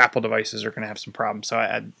 Your Apple devices are going to have some problems. So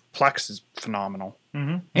Plex is phenomenal,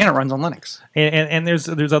 and it runs on Linux. And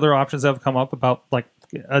there's other options that have come up about like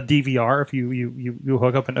a DVR if you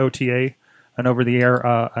hook up an OTA, an over-the-air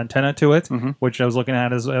antenna to it, which I was looking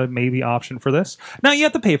at as a maybe option for this. Now you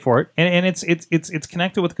have to pay for it, and it's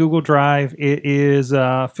connected with Google Drive. It is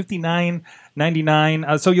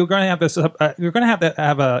 $59.99. So you're going to have this. You're going to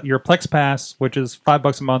have your Plex Pass, which is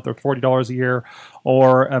 $5 a month or $40 a year,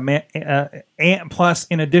 or plus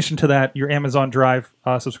in addition to that your Amazon Drive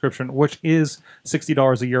subscription, which is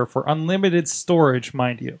 $60 a year for unlimited storage,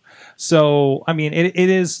 mind you. So I mean, it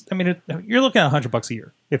is. I mean, you're looking at $100 a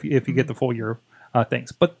year if you get the full year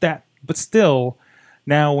things. But still,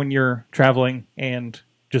 now when you're traveling and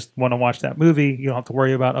just want to watch that movie, you don't have to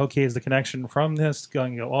worry about, okay, is the connection from this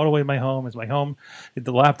going to go all the way to my home? Is my home, did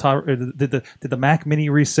the laptop, did the Mac Mini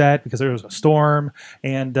reset because there was a storm?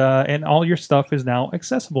 And all your stuff is now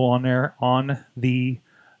accessible on there on the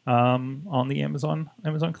Amazon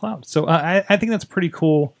Cloud. So I think that's pretty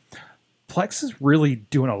cool. Plex is really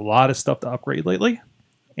doing a lot of stuff to upgrade lately,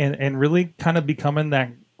 and really kind of becoming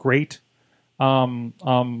that great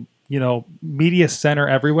media center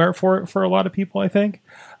everywhere for a lot of people, I think.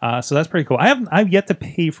 So that's pretty cool. I've yet to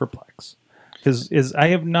pay for Plex because I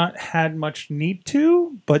have not had much need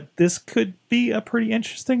to, but this could be a pretty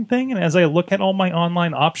interesting thing. And as I look at all my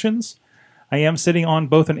online options, I am sitting on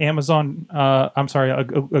both an Amazon, a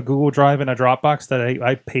Google Drive and a Dropbox that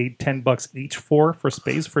I paid $10 each for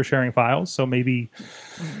space for sharing files. So maybe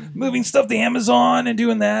moving stuff to Amazon and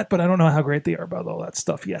doing that, but I don't know how great they are about all that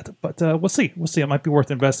stuff yet. But we'll see. We'll see. It might be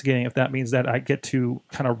worth investigating if that means that I get to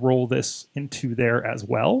kind of roll this into there as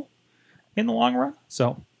well in the long run.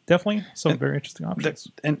 So definitely some very interesting options.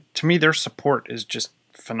 And to me, their support is just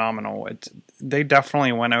phenomenal. They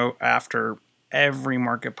definitely went out after every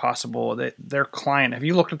market possible. Their client, have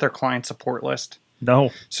you looked at their client support list? No.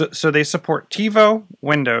 So they support TiVo,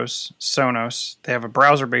 Windows, Sonos. They have a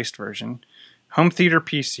browser-based version. home theater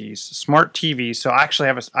PCs, smart TVs. So I actually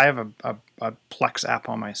have a Plex app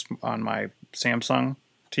on my Samsung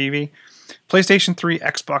TV. PlayStation 3,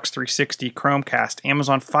 Xbox 360, Chromecast,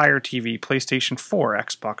 Amazon Fire TV, PlayStation 4,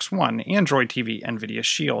 Xbox One, Android TV, NVIDIA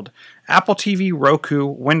Shield, Apple TV, Roku,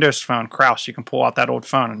 Windows Phone, Kraus. You can pull out that old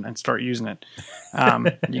phone and start using it.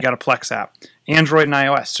 You got a Plex app. Android and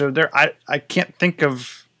iOS. So I can't think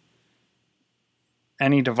of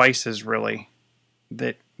any devices really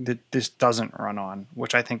that this doesn't run on,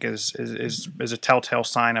 which I think is a telltale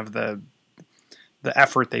sign of the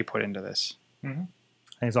effort they put into this. Mm-hmm.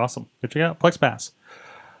 He's awesome. Good check out Plex Pass.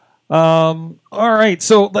 All right,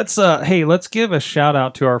 so let's give a shout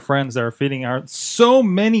out to our friends that are feeding our so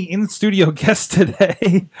many in studio guests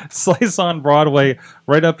today. Slice on Broadway,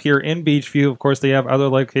 right up here in Beachview. Of course, they have other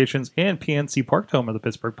locations in PNC Park, home of the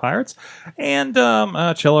Pittsburgh Pirates. And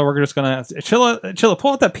Chilla, we're just gonna Chilla,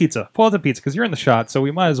 pull out that pizza. Pull out the pizza because you're in the shot, so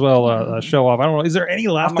we might as well show off. I don't know. Is there any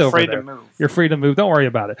left over afraid there? to move. You're free to move. Don't worry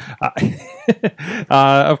about it.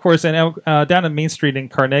 Of course, and down in Main Street in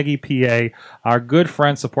Carnegie, PA, our good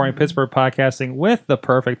friends supporting Pittsburgh podcasting with the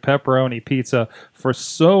perfect pepperoni pizza for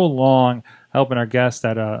so long, helping our guests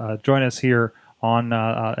that join us here on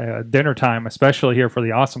dinner time, especially here for the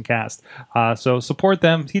AwesomeCast. So support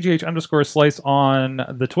them, TGH_slice on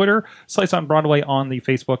the Twitter, Slice on Broadway on the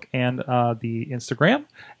Facebook and the Instagram,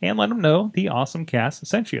 and let them know the AwesomeCast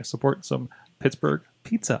sent you. Support some Pittsburgh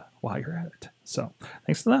pizza while you're at it. So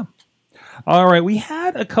thanks to them. All right, we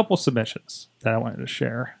had a couple submissions that I wanted to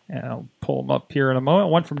share, and I'll pull them up here in a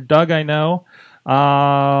moment. One from Doug, I know,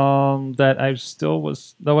 that I still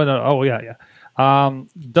was... Doug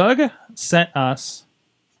sent us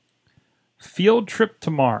Feild Trip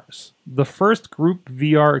to Mars, the first group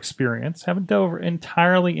VR experience. Haven't dove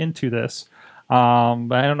entirely into this, but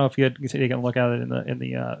I don't know if you can look at it in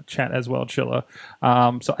the chat as well, Chilla.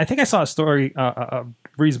 So I think I saw a story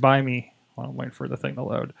breeze by me. I'm waiting for the thing to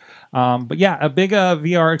load. But yeah, a big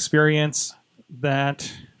VR experience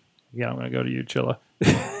that... Yeah, I'm going to go to you, Chilla.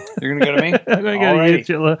 You're going to go to me? I'm going to go to you,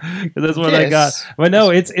 Chilla, because that's what I got. But no,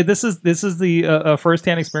 this is the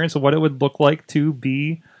first-hand experience of what it would look like to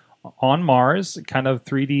be on Mars, kind of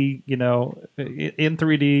 3D, in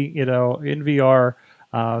 3D, in VR,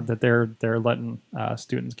 that they're letting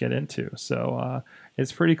students get into. So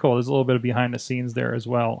it's pretty cool. There's a little bit of behind the scenes there as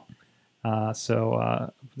well.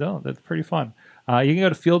 No, that's pretty fun. You can go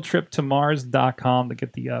to fieldtriptomars.com to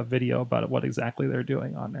get the video about what exactly they're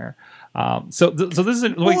doing on there. So this is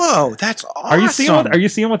whoa, that's awesome. Are you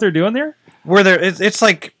seeing what they're doing there? Where it's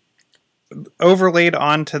like overlaid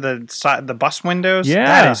onto the bus windows. Yeah,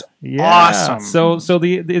 that is awesome. So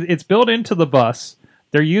it's built into the bus.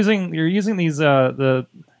 You're using these are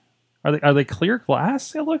they clear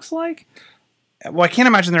glass? It looks like. Well, I can't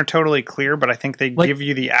imagine they're totally clear, but I think they give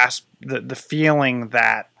you the feeling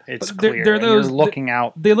that it's clear. They're those you're looking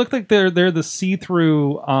out. They look like they're the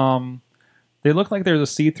see-through. They look like they're the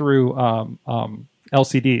see-through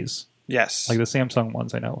LCDs. Yes, like the Samsung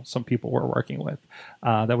ones. I know some people were working with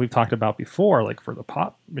that we've talked about before, like for the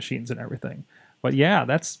pop machines and everything. But yeah,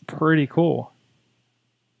 that's pretty cool.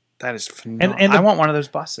 That is phenomenal. And I want one of those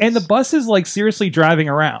buses. And the bus is like seriously driving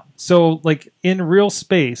around. So like in real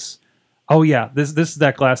space. Oh yeah, this is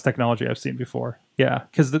that glass technology I've seen before. Yeah,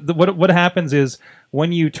 because what happens is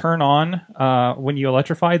when you turn on, when you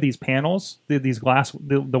electrify these panels, these glass,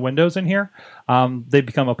 the windows in here, they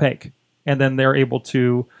become opaque, and then they're able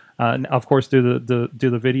to, of course, do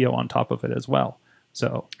the video on top of it as well.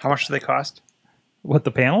 So how much do they cost? What,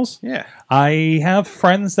 the panels? Yeah, I have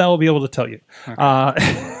friends that will be able to tell you.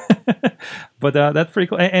 Okay. But that's pretty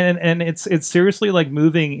cool, and it's seriously like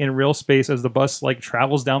moving in real space as the bus like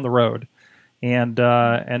travels down the road. And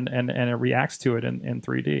it reacts to it in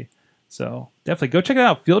 3D. So definitely go check it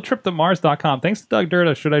out. Fieldtriptomars.com. Thanks to Doug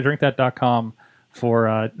Durda, shouldidrinkthat.com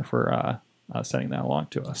for sending that along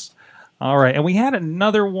to us. All right, and we had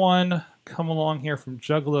another one come along here from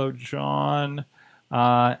Juggalo John.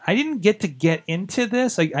 I didn't get into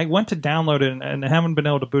this. I went to download it and I haven't been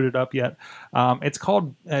able to boot it up yet. It's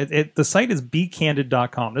called the site is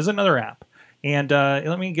becandid.com. There's another app. And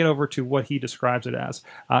let me get over to what he describes it as.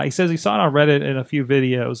 He says he saw it on Reddit in a few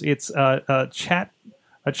videos. It's a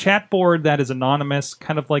chatboard that is anonymous,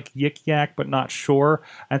 kind of like Yik Yak, but not sure.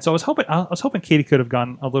 And so I was hoping Katie could have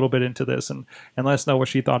gone a little bit into this and let us know what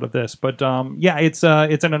she thought of this. But yeah, it's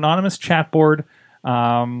an anonymous chatboard.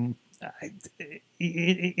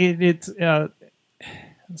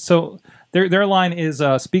 So their line is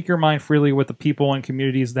speak your mind freely with the people and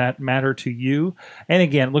communities that matter to you. And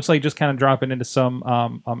again, it looks like just kind of dropping into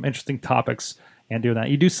some interesting topics and doing that.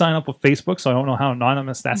 You do sign up with Facebook, so I don't know how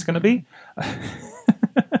anonymous that's going to be.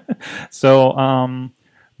 So,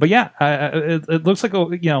 but yeah, it looks like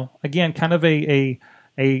again, kind of a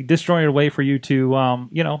disjointed way for you to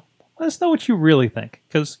let us know what you really think,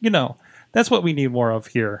 because that's what we need more of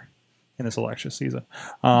here in this election season.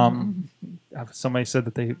 Somebody said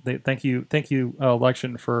that they thank you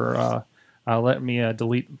election for letting me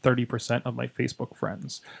delete 30% of my Facebook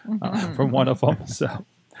friends from one of them. So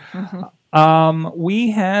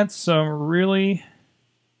we had some really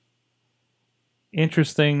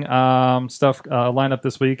interesting stuff lined up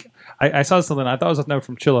this week. I saw something. I thought it was a note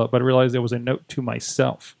from Chilla, but I realized it was a note to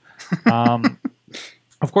myself.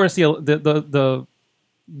 Of course, the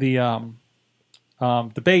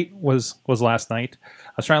debate was last night.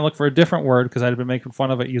 I was trying to look for a different word because I'd been making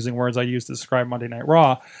fun of it using words I used to describe Monday Night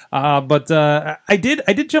Raw. But I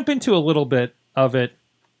did jump into a little bit of it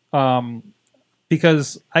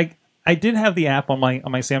because I did have the app on my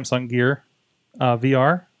Samsung Gear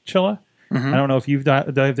VR, Chilla. I don't know if you've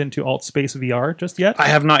dived into AltSpaceVR just yet. I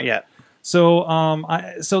have not yet. So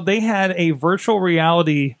so they had a virtual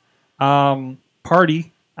reality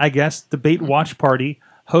party, I guess, debate watch party,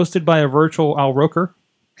 hosted by a virtual Al Roker.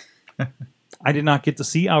 I did not get to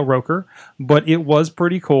see Al Roker, but it was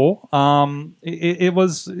pretty cool. It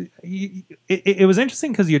was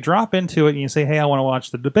interesting because you drop into it and you say, "Hey, I want to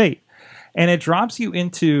watch the debate," and it drops you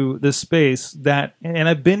into this space that. And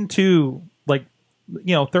I've been to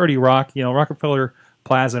 30 Rock, Rockefeller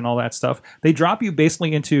Plaza and all that stuff. They drop you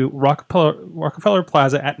basically into Rockefeller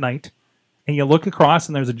Plaza at night, and you look across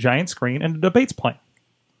and there's a giant screen and the debate's playing.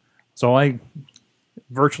 So I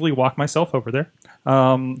virtually walk myself over there.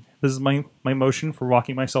 This is my motion for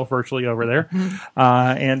walking myself virtually over there,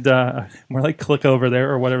 and more like click over there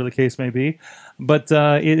or whatever the case may be. But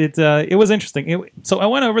it was interesting. So I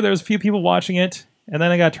went over. There was a few people watching it. And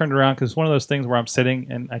then I got turned around because it's one of those things where I'm sitting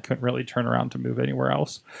and I couldn't really turn around to move anywhere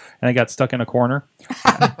else, and I got stuck in a corner,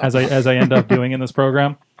 as I end up doing in this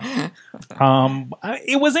program.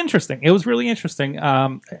 It was interesting. It was really interesting.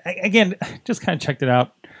 Again, just kind of checked it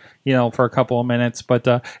out, for a couple of minutes. But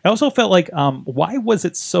I also felt like, why was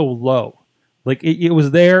it so low? Like it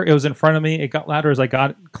was there, it was in front of me. It got louder as I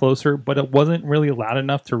got closer, but it wasn't really loud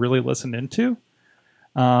enough to really listen into.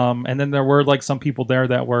 And then there were some people there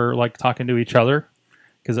that were talking to each other.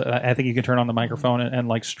 Because I think you can turn on the microphone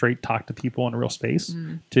and straight talk to people in real space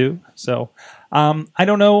too. So I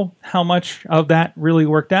don't know how much of that really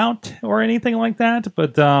worked out or anything like that,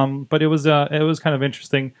 but it was kind of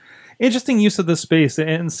interesting use of this space,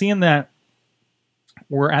 and seeing that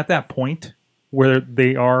we're at that point where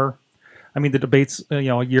they are. I mean, the debates, a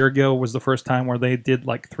year ago was the first time where they did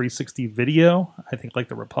 360 video. I think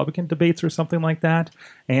the Republican debates or something like that.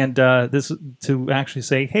 And this to actually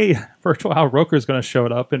say, hey, virtual Al Roker is going to show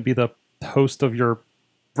up and be the host of your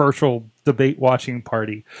virtual debate watching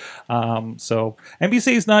party. So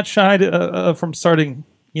NBC is not shy from starting,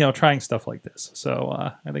 trying stuff like this.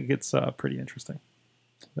 So I think it's pretty interesting.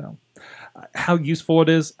 So how useful it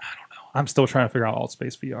is, I don't know. I'm still trying to figure out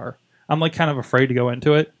AltSpaceVR. I'm kind of afraid to go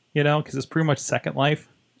into it. Because it's pretty much Second Life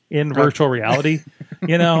in virtual reality,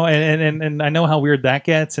 and I know how weird that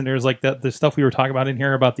gets. And there's the stuff we were talking about in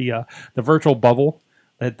here about the virtual bubble,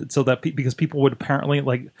 because people would apparently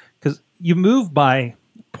because you move by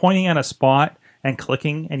pointing at a spot and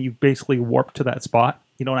clicking, and you basically warp to that spot.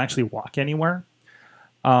 You don't actually walk anywhere.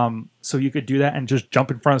 So you could do that and just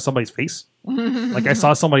jump in front of somebody's face. I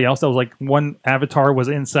saw somebody else that was one avatar was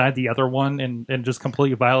inside the other one and just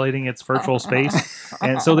completely violating its virtual space.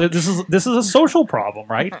 And so this is a social problem,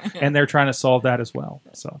 right? And they're trying to solve that as well.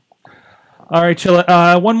 So, all right,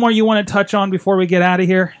 Chilla. One more you want to touch on before we get out of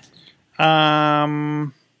here?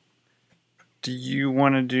 Do you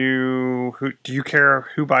want to do? Do you care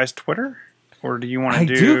who buys Twitter? Or do you want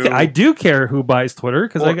to do? I do care who buys Twitter,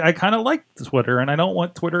 because I kind of like Twitter, and I don't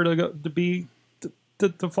want Twitter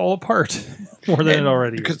to fall apart more than it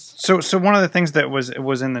already is. So one of the things that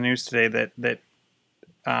was in the news today that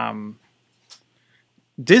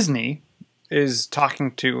Disney is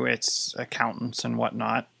talking to its accountants and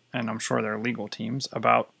whatnot, and I'm sure their legal teams,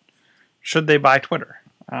 about should they buy Twitter.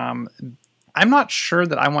 I'm not sure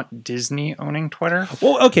that I want Disney owning Twitter.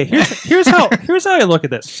 Well, okay, here's how I look at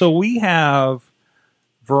this. So we have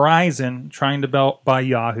Verizon trying to buy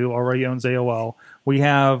Yahoo, already owns AOL. We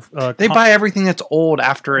have they buy everything that's old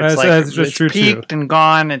after it's it's peaked and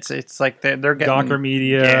gone. It's like they're getting Gawker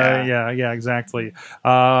Media. Yeah, exactly.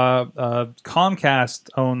 Comcast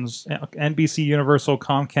owns NBC Universal.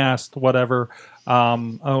 Comcast, whatever,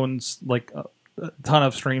 owns a ton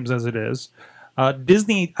of streams as it is.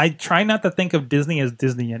 Disney, I try not to think of Disney as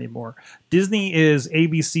Disney anymore. Disney is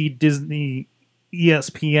ABC, Disney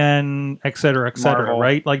ESPN, et cetera, Marvel.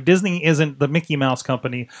 right? Like Disney isn't the Mickey Mouse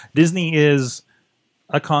company. Disney is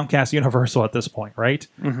a Comcast Universal at this point, right?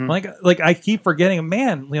 Like I keep forgetting,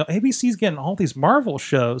 man, ABC's getting all these Marvel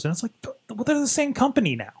shows, and it's like, well, they're the same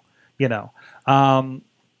company now,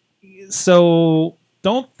 So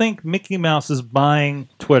don't think Mickey Mouse is buying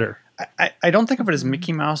Twitter. I don't think of it as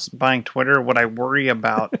Mickey Mouse buying Twitter. What I worry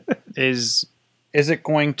about is it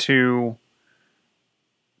going to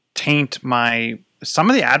taint some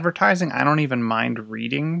of the advertising I don't even mind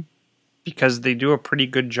reading because they do a pretty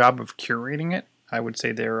good job of curating it. I would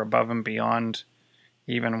say they're above and beyond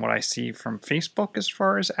even what I see from Facebook as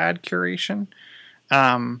far as ad curation.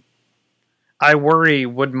 I worry,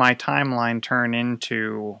 would my timeline turn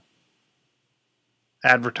into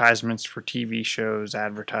advertisements for TV shows,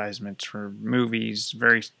 advertisements for movies?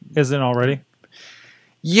 Isn't already?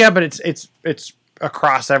 Yeah, but it's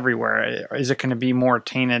across everywhere. Is it going to be more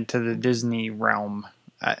tainted to the Disney realm?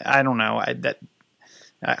 I don't know.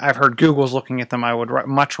 I've heard Google's looking at them. I would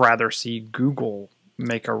much rather see Google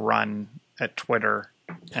make a run at Twitter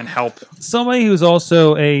and help somebody who's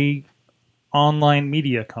also a online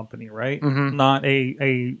media company, right? Not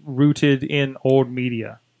a rooted in old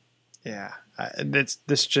media. Yeah,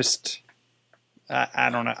 this just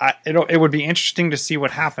I don't know. It would be interesting to see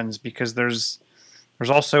what happens because there's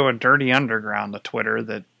also a dirty underground of Twitter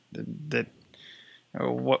that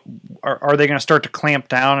what are they going to start to clamp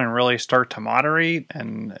down and really start to moderate?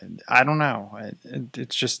 And I don't know.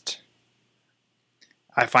 It's just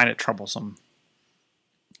I find it troublesome.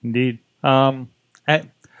 Indeed. I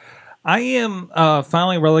am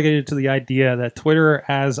finally relegated to the idea that Twitter,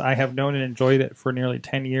 as I have known and enjoyed it for nearly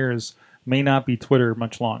 10 years, may not be Twitter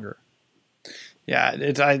much longer.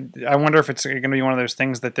 Yeah, I wonder if it's going to be one of those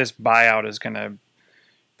things that this buyout is going to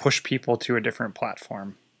push people to a different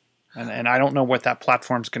platform. And I don't know what that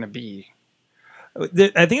platform's going to be.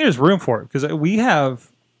 I think there's room for it because we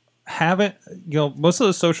haven't, most of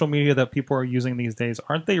the social media that people are using these days,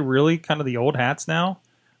 aren't they really kind of the old hats now?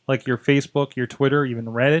 Like your Facebook, your Twitter, even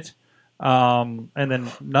Reddit. And then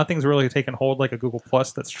nothing's really taken hold like a Google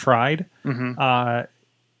Plus that's tried. I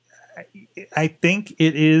think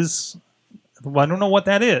it is, I don't know what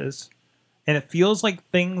that is. And it feels like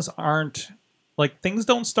things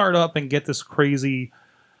don't start up and get this crazy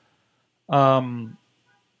flood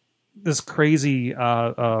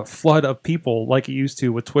of people like it used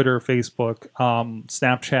to with Twitter, Facebook,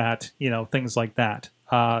 Snapchat, things like that.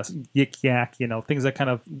 Yik Yak, things that kind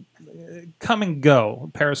of come and go.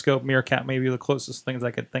 Periscope, Meerkat, maybe the closest things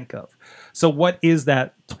I could think of. So what is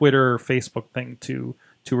that Twitter, Facebook thing to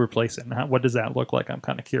replace it? And what does that look like? I'm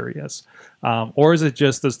kind of curious. Or is it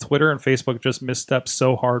just, does Twitter and Facebook just misstep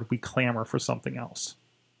so hard we clamor for something else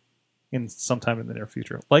in sometime in the near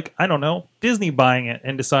future? Like, I don't know, Disney buying it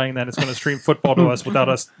and deciding that it's going to stream football to us without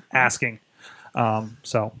us asking.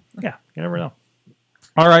 So, yeah, you never know.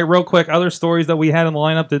 All right, real quick, other stories that we had in the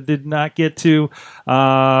lineup that did not get to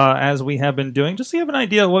as we have been doing. Just so you have an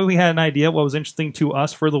idea, what was interesting to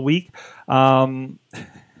us for the week.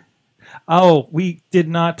 We did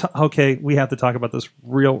not. Okay, we have to talk about this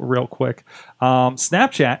real quick.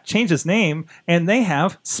 Snapchat changed its name, and they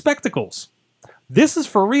have spectacles. This is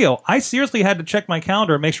for real. I seriously had to check my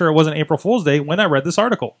calendar and make sure it wasn't April Fool's Day when I read this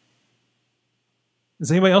article.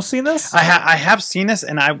 Has anybody else seen this? I have seen this,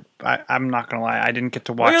 and I'm not going to lie. I didn't get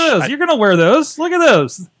to watch. Look at those. You're going to wear those. Look at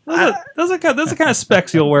those. Those are the kind of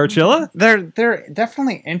specs you'll wear, Chilla. They're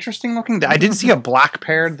definitely interesting looking. I did see a black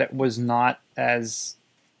pair that was not as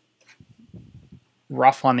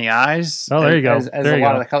rough on the eyes. Oh, there you go. As a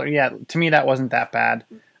lot of the color. Yeah, to me that wasn't that bad.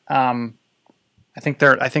 I think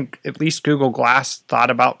at least Google Glass thought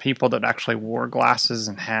about people that actually wore glasses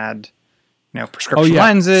and had prescription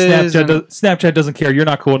lenses. Snapchat doesn't care. You're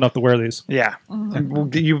not cool enough to wear these. Yeah,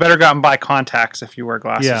 you better go out and buy contacts if you wear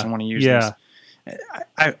glasses and want to use these.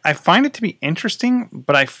 I find it to be interesting,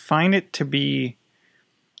 but I find it to be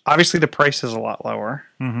obviously the price is a lot lower.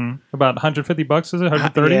 About $150, is it?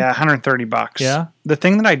 130? Yeah, $130. Yeah. The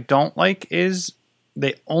thing that I don't like is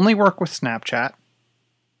they only work with Snapchat,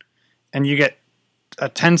 and you get a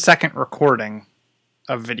 10-second recording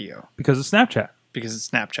of video because it's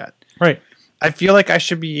Snapchat. Right. I feel like I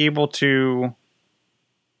should be able to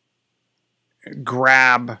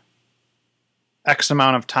grab X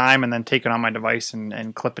amount of time and then take it on my device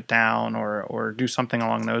and clip it down or do something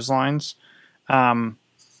along those lines. And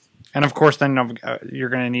of course, then you're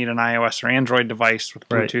going to need an iOS or Android device with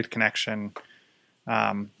Bluetooth connection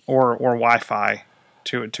or Wi-Fi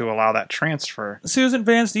to allow that transfer. Susan,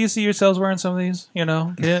 Vance, do you see yourselves wearing some of these?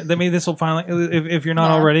 Maybe this will finally, if you're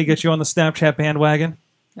not already, get you on the Snapchat bandwagon.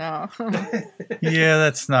 No. Yeah,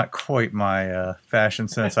 that's not quite my fashion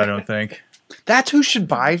sense, I don't think. That's who should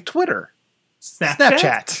buy Twitter.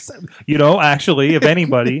 Snapchat. You know, actually, if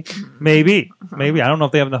anybody, maybe. I don't know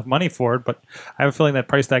if they have enough money for it, but I have a feeling that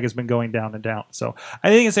price tag has been going down and down. So I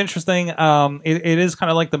think it's interesting. It is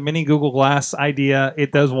kind of like the mini Google Glass idea.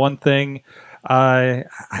 It does one thing. I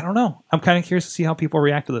don't know. I'm kind of curious to see how people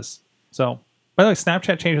react to this. So, by the way,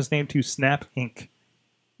 Snapchat changed its name to Snap Inc.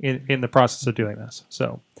 in the process of doing this.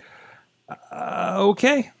 So,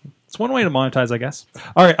 okay. It's one way to monetize, I guess.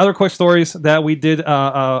 All right, other quick stories that we did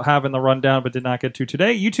have in the rundown but did not get to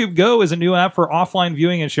today. YouTube Go is a new app for offline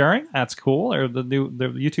viewing and sharing. That's cool. Or the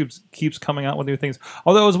YouTube keeps coming out with new things.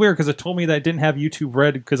 Although it was weird because it told me that I didn't have YouTube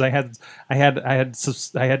Red because I had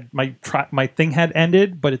my thing had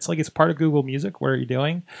ended, but it's like it's part of Google Music. What are you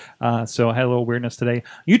doing? So I had a little weirdness today.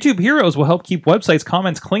 YouTube Heroes will help keep websites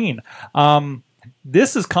comments clean.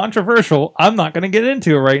 This is controversial. I'm not going to get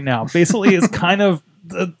into it right now. Basically, it's kind of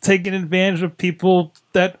taking advantage of people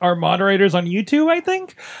that are moderators on YouTube, I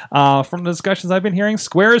think. From the discussions I've been hearing,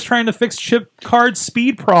 Square is trying to fix chip card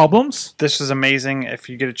speed problems. This is amazing. If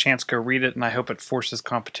you get a chance, go read it, and I hope it forces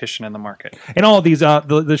competition in the market. And all of these,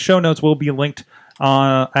 the show notes will be linked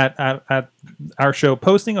at our show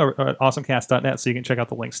posting or at awesomecast.net, so you can check out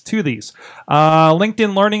the links to these.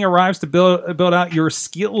 LinkedIn Learning arrives to build out your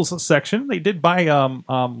skills section. They did buy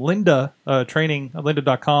Lynda training,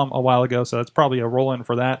 lynda.com a while ago, so that's probably a roll-in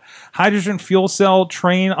for that. Hydrogen fuel cell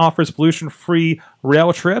train offers pollution-free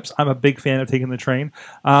rail trips. I'm a big fan of taking the train.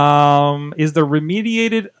 Is the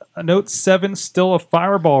remediated Note 7 still a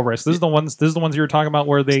fireball risk? This is the ones you were talking about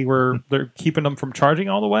where they're keeping them from charging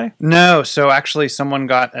all the way? No, so actually someone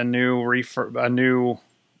got a new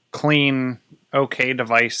clean OK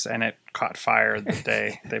device and it caught fire the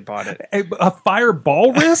day they bought it. A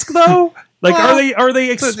fireball risk though? Like well, are they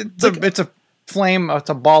it's a flame, it's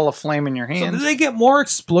a ball of flame in your hand. So did they get more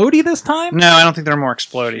explodey this time? No, I don't think they're more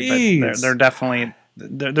explodey, but they're definitely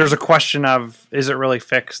there's a question of, is it really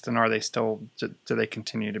fixed, and are they still, do they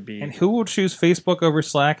continue to be? And who will choose Facebook over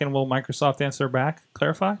Slack, and will Microsoft answer back?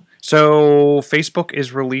 Clarify? So Facebook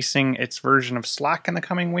is releasing its version of Slack in the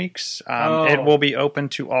coming weeks. It will be open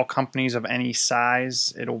to all companies of any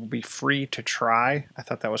size. It will be free to try. I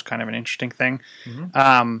thought that was kind of an interesting thing.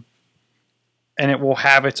 Mm-hmm. And it will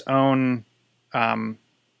have its own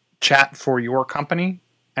chat for your company.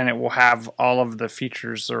 And it will have all of the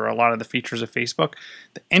features, or a lot of the features of Facebook.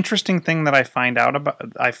 The interesting thing that I find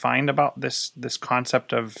about this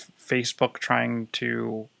concept of Facebook trying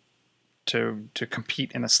to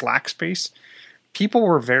compete in the Slack space, people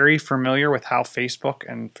were very familiar with how Facebook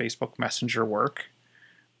and Facebook Messenger work,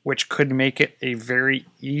 which could make it a very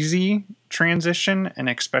easy transition. And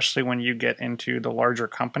especially when you get into the larger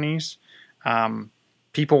companies,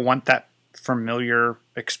 people want that familiar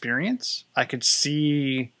experience. I could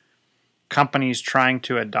see companies trying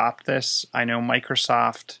to adopt this. I know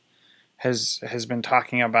Microsoft has been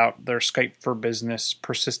talking about their Skype for Business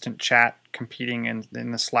persistent chat competing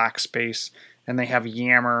in the Slack space, and they have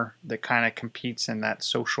Yammer that kind of competes in that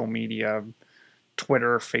social media,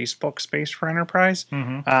 Twitter, Facebook space for enterprise.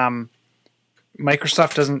 Mm-hmm.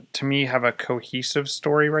 Microsoft doesn't, to me, have a cohesive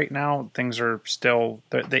story right now. Things are still,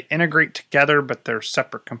 they integrate together, but they're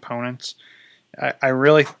separate components. I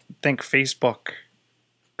really think Facebook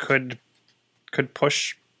could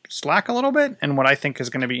push Slack a little bit, and what I think is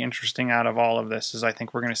going to be interesting out of all of this is I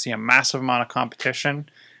think we're going to see a massive amount of competition,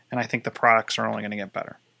 and I think the products are only going to get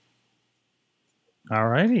better. All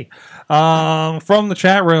righty. From the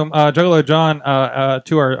chat room, Juggalo John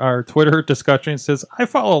to our Twitter discussion says, I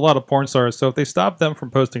follow a lot of porn stars, so if they stop them from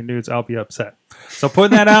posting nudes, I'll be upset. So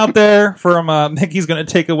putting that out there from Mickey's going to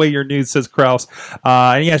take away your nudes, says Kraus.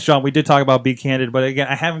 And yes, John, we did talk about Be Candid, but again,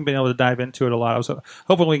 I haven't been able to dive into it a lot. I was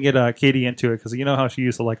hoping we can get Katie into it, because you know how she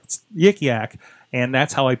used to like Yik Yak. And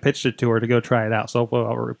that's how I pitched it to her to go try it out. So hopefully I'll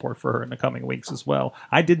have a report for her in the coming weeks as well.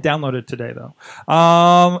 I did download it today, though.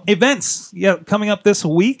 Events. Yeah, coming up this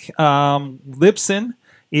week. Libsyn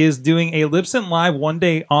is doing a Libsyn Live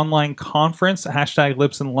one-day online conference, hashtag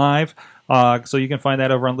Libsyn Live. So you can find that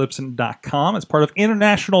over on Libsyn.com as part of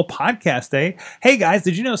International Podcast Day. Hey guys,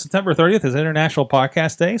 did you know September 30th is International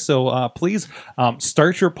Podcast Day? So please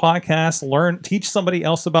start your podcast, teach somebody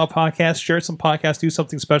else about podcasts, share some podcasts, do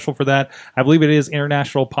something special for that. I believe it is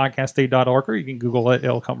internationalpodcastday.org, or you can Google it.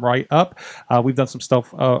 It'll come right up. We've done some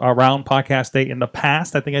stuff around Podcast Day in the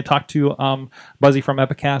past. I think I talked to Buzzy from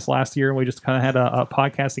Epicast last year, and we just kind of had a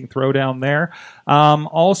podcasting throwdown there.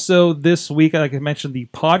 Also this week, like I mentioned, the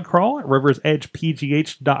Pod Crawl at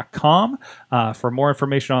riversedgepgh.com. For more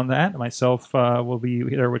information on that, myself will be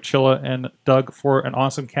there with Chilla and Doug for an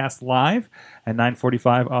AwesomeCast Live. and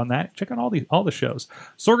 9:45 on that. Check out all the shows.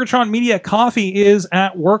 Sorgatron Media Coffee is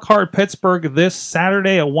at Work Hard Pittsburgh this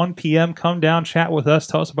Saturday at 1 p.m. Come down, chat with us,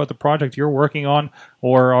 tell us about the project you're working on,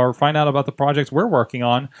 or find out about the projects we're working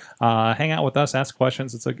on. Hang out with us, ask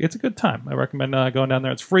questions. It's a good time. I recommend going down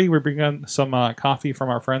there. It's free. We're bringing some coffee from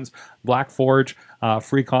our friends Black Forge.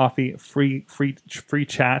 Free coffee, free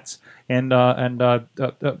chats, and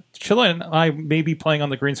Chilla and I may be playing on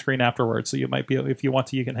the green screen afterwards. So you might be, if you want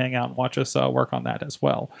to, you can hang out and watch us work on that as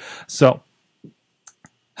well. So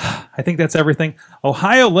I think that's everything.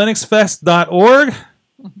 OhioLinuxFest.org.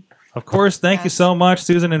 Of course, thank you so much,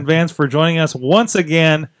 Susan and Vance, for joining us once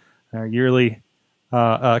again. Our yearly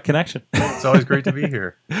connection. It's always great to be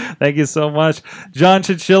here. Thank you so much. John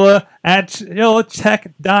Chilla at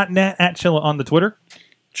chillatech.net, at Chilla on the Twitter.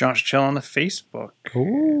 Josh Chill on the Facebook.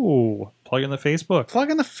 Ooh, plug in the Facebook. Plug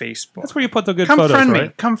in the Facebook. That's where you put the good Come photos, friend right?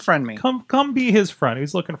 me. Come friend me. Come be his friend.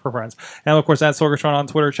 He's looking for friends. And of course, at Sorgatron on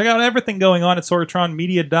Twitter. Check out everything going on at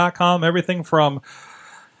sorgatronmedia.com. Everything from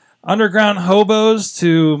underground hobos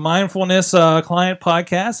to mindfulness client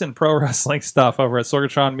podcasts and pro wrestling stuff over at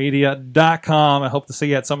sorgatronmedia.com. I hope to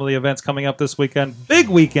see you at some of the events coming up this weekend. Big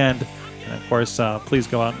weekend. And of course, please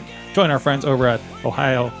go out and join our friends over at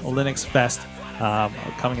Ohio Linuxfest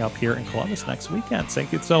coming up here in Columbus next weekend.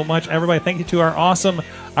 Thank you so much, everybody. Thank you to our awesome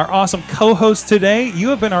co-host today. You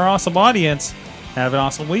have been our awesome audience. Have an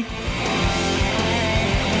awesome week.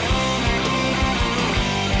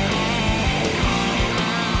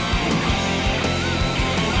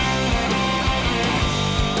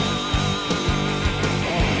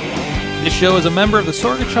 This show is a member of the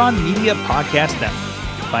Sorgatron Media Podcast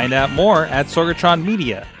Network. Find out more at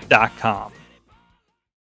sorgatronmedia.com.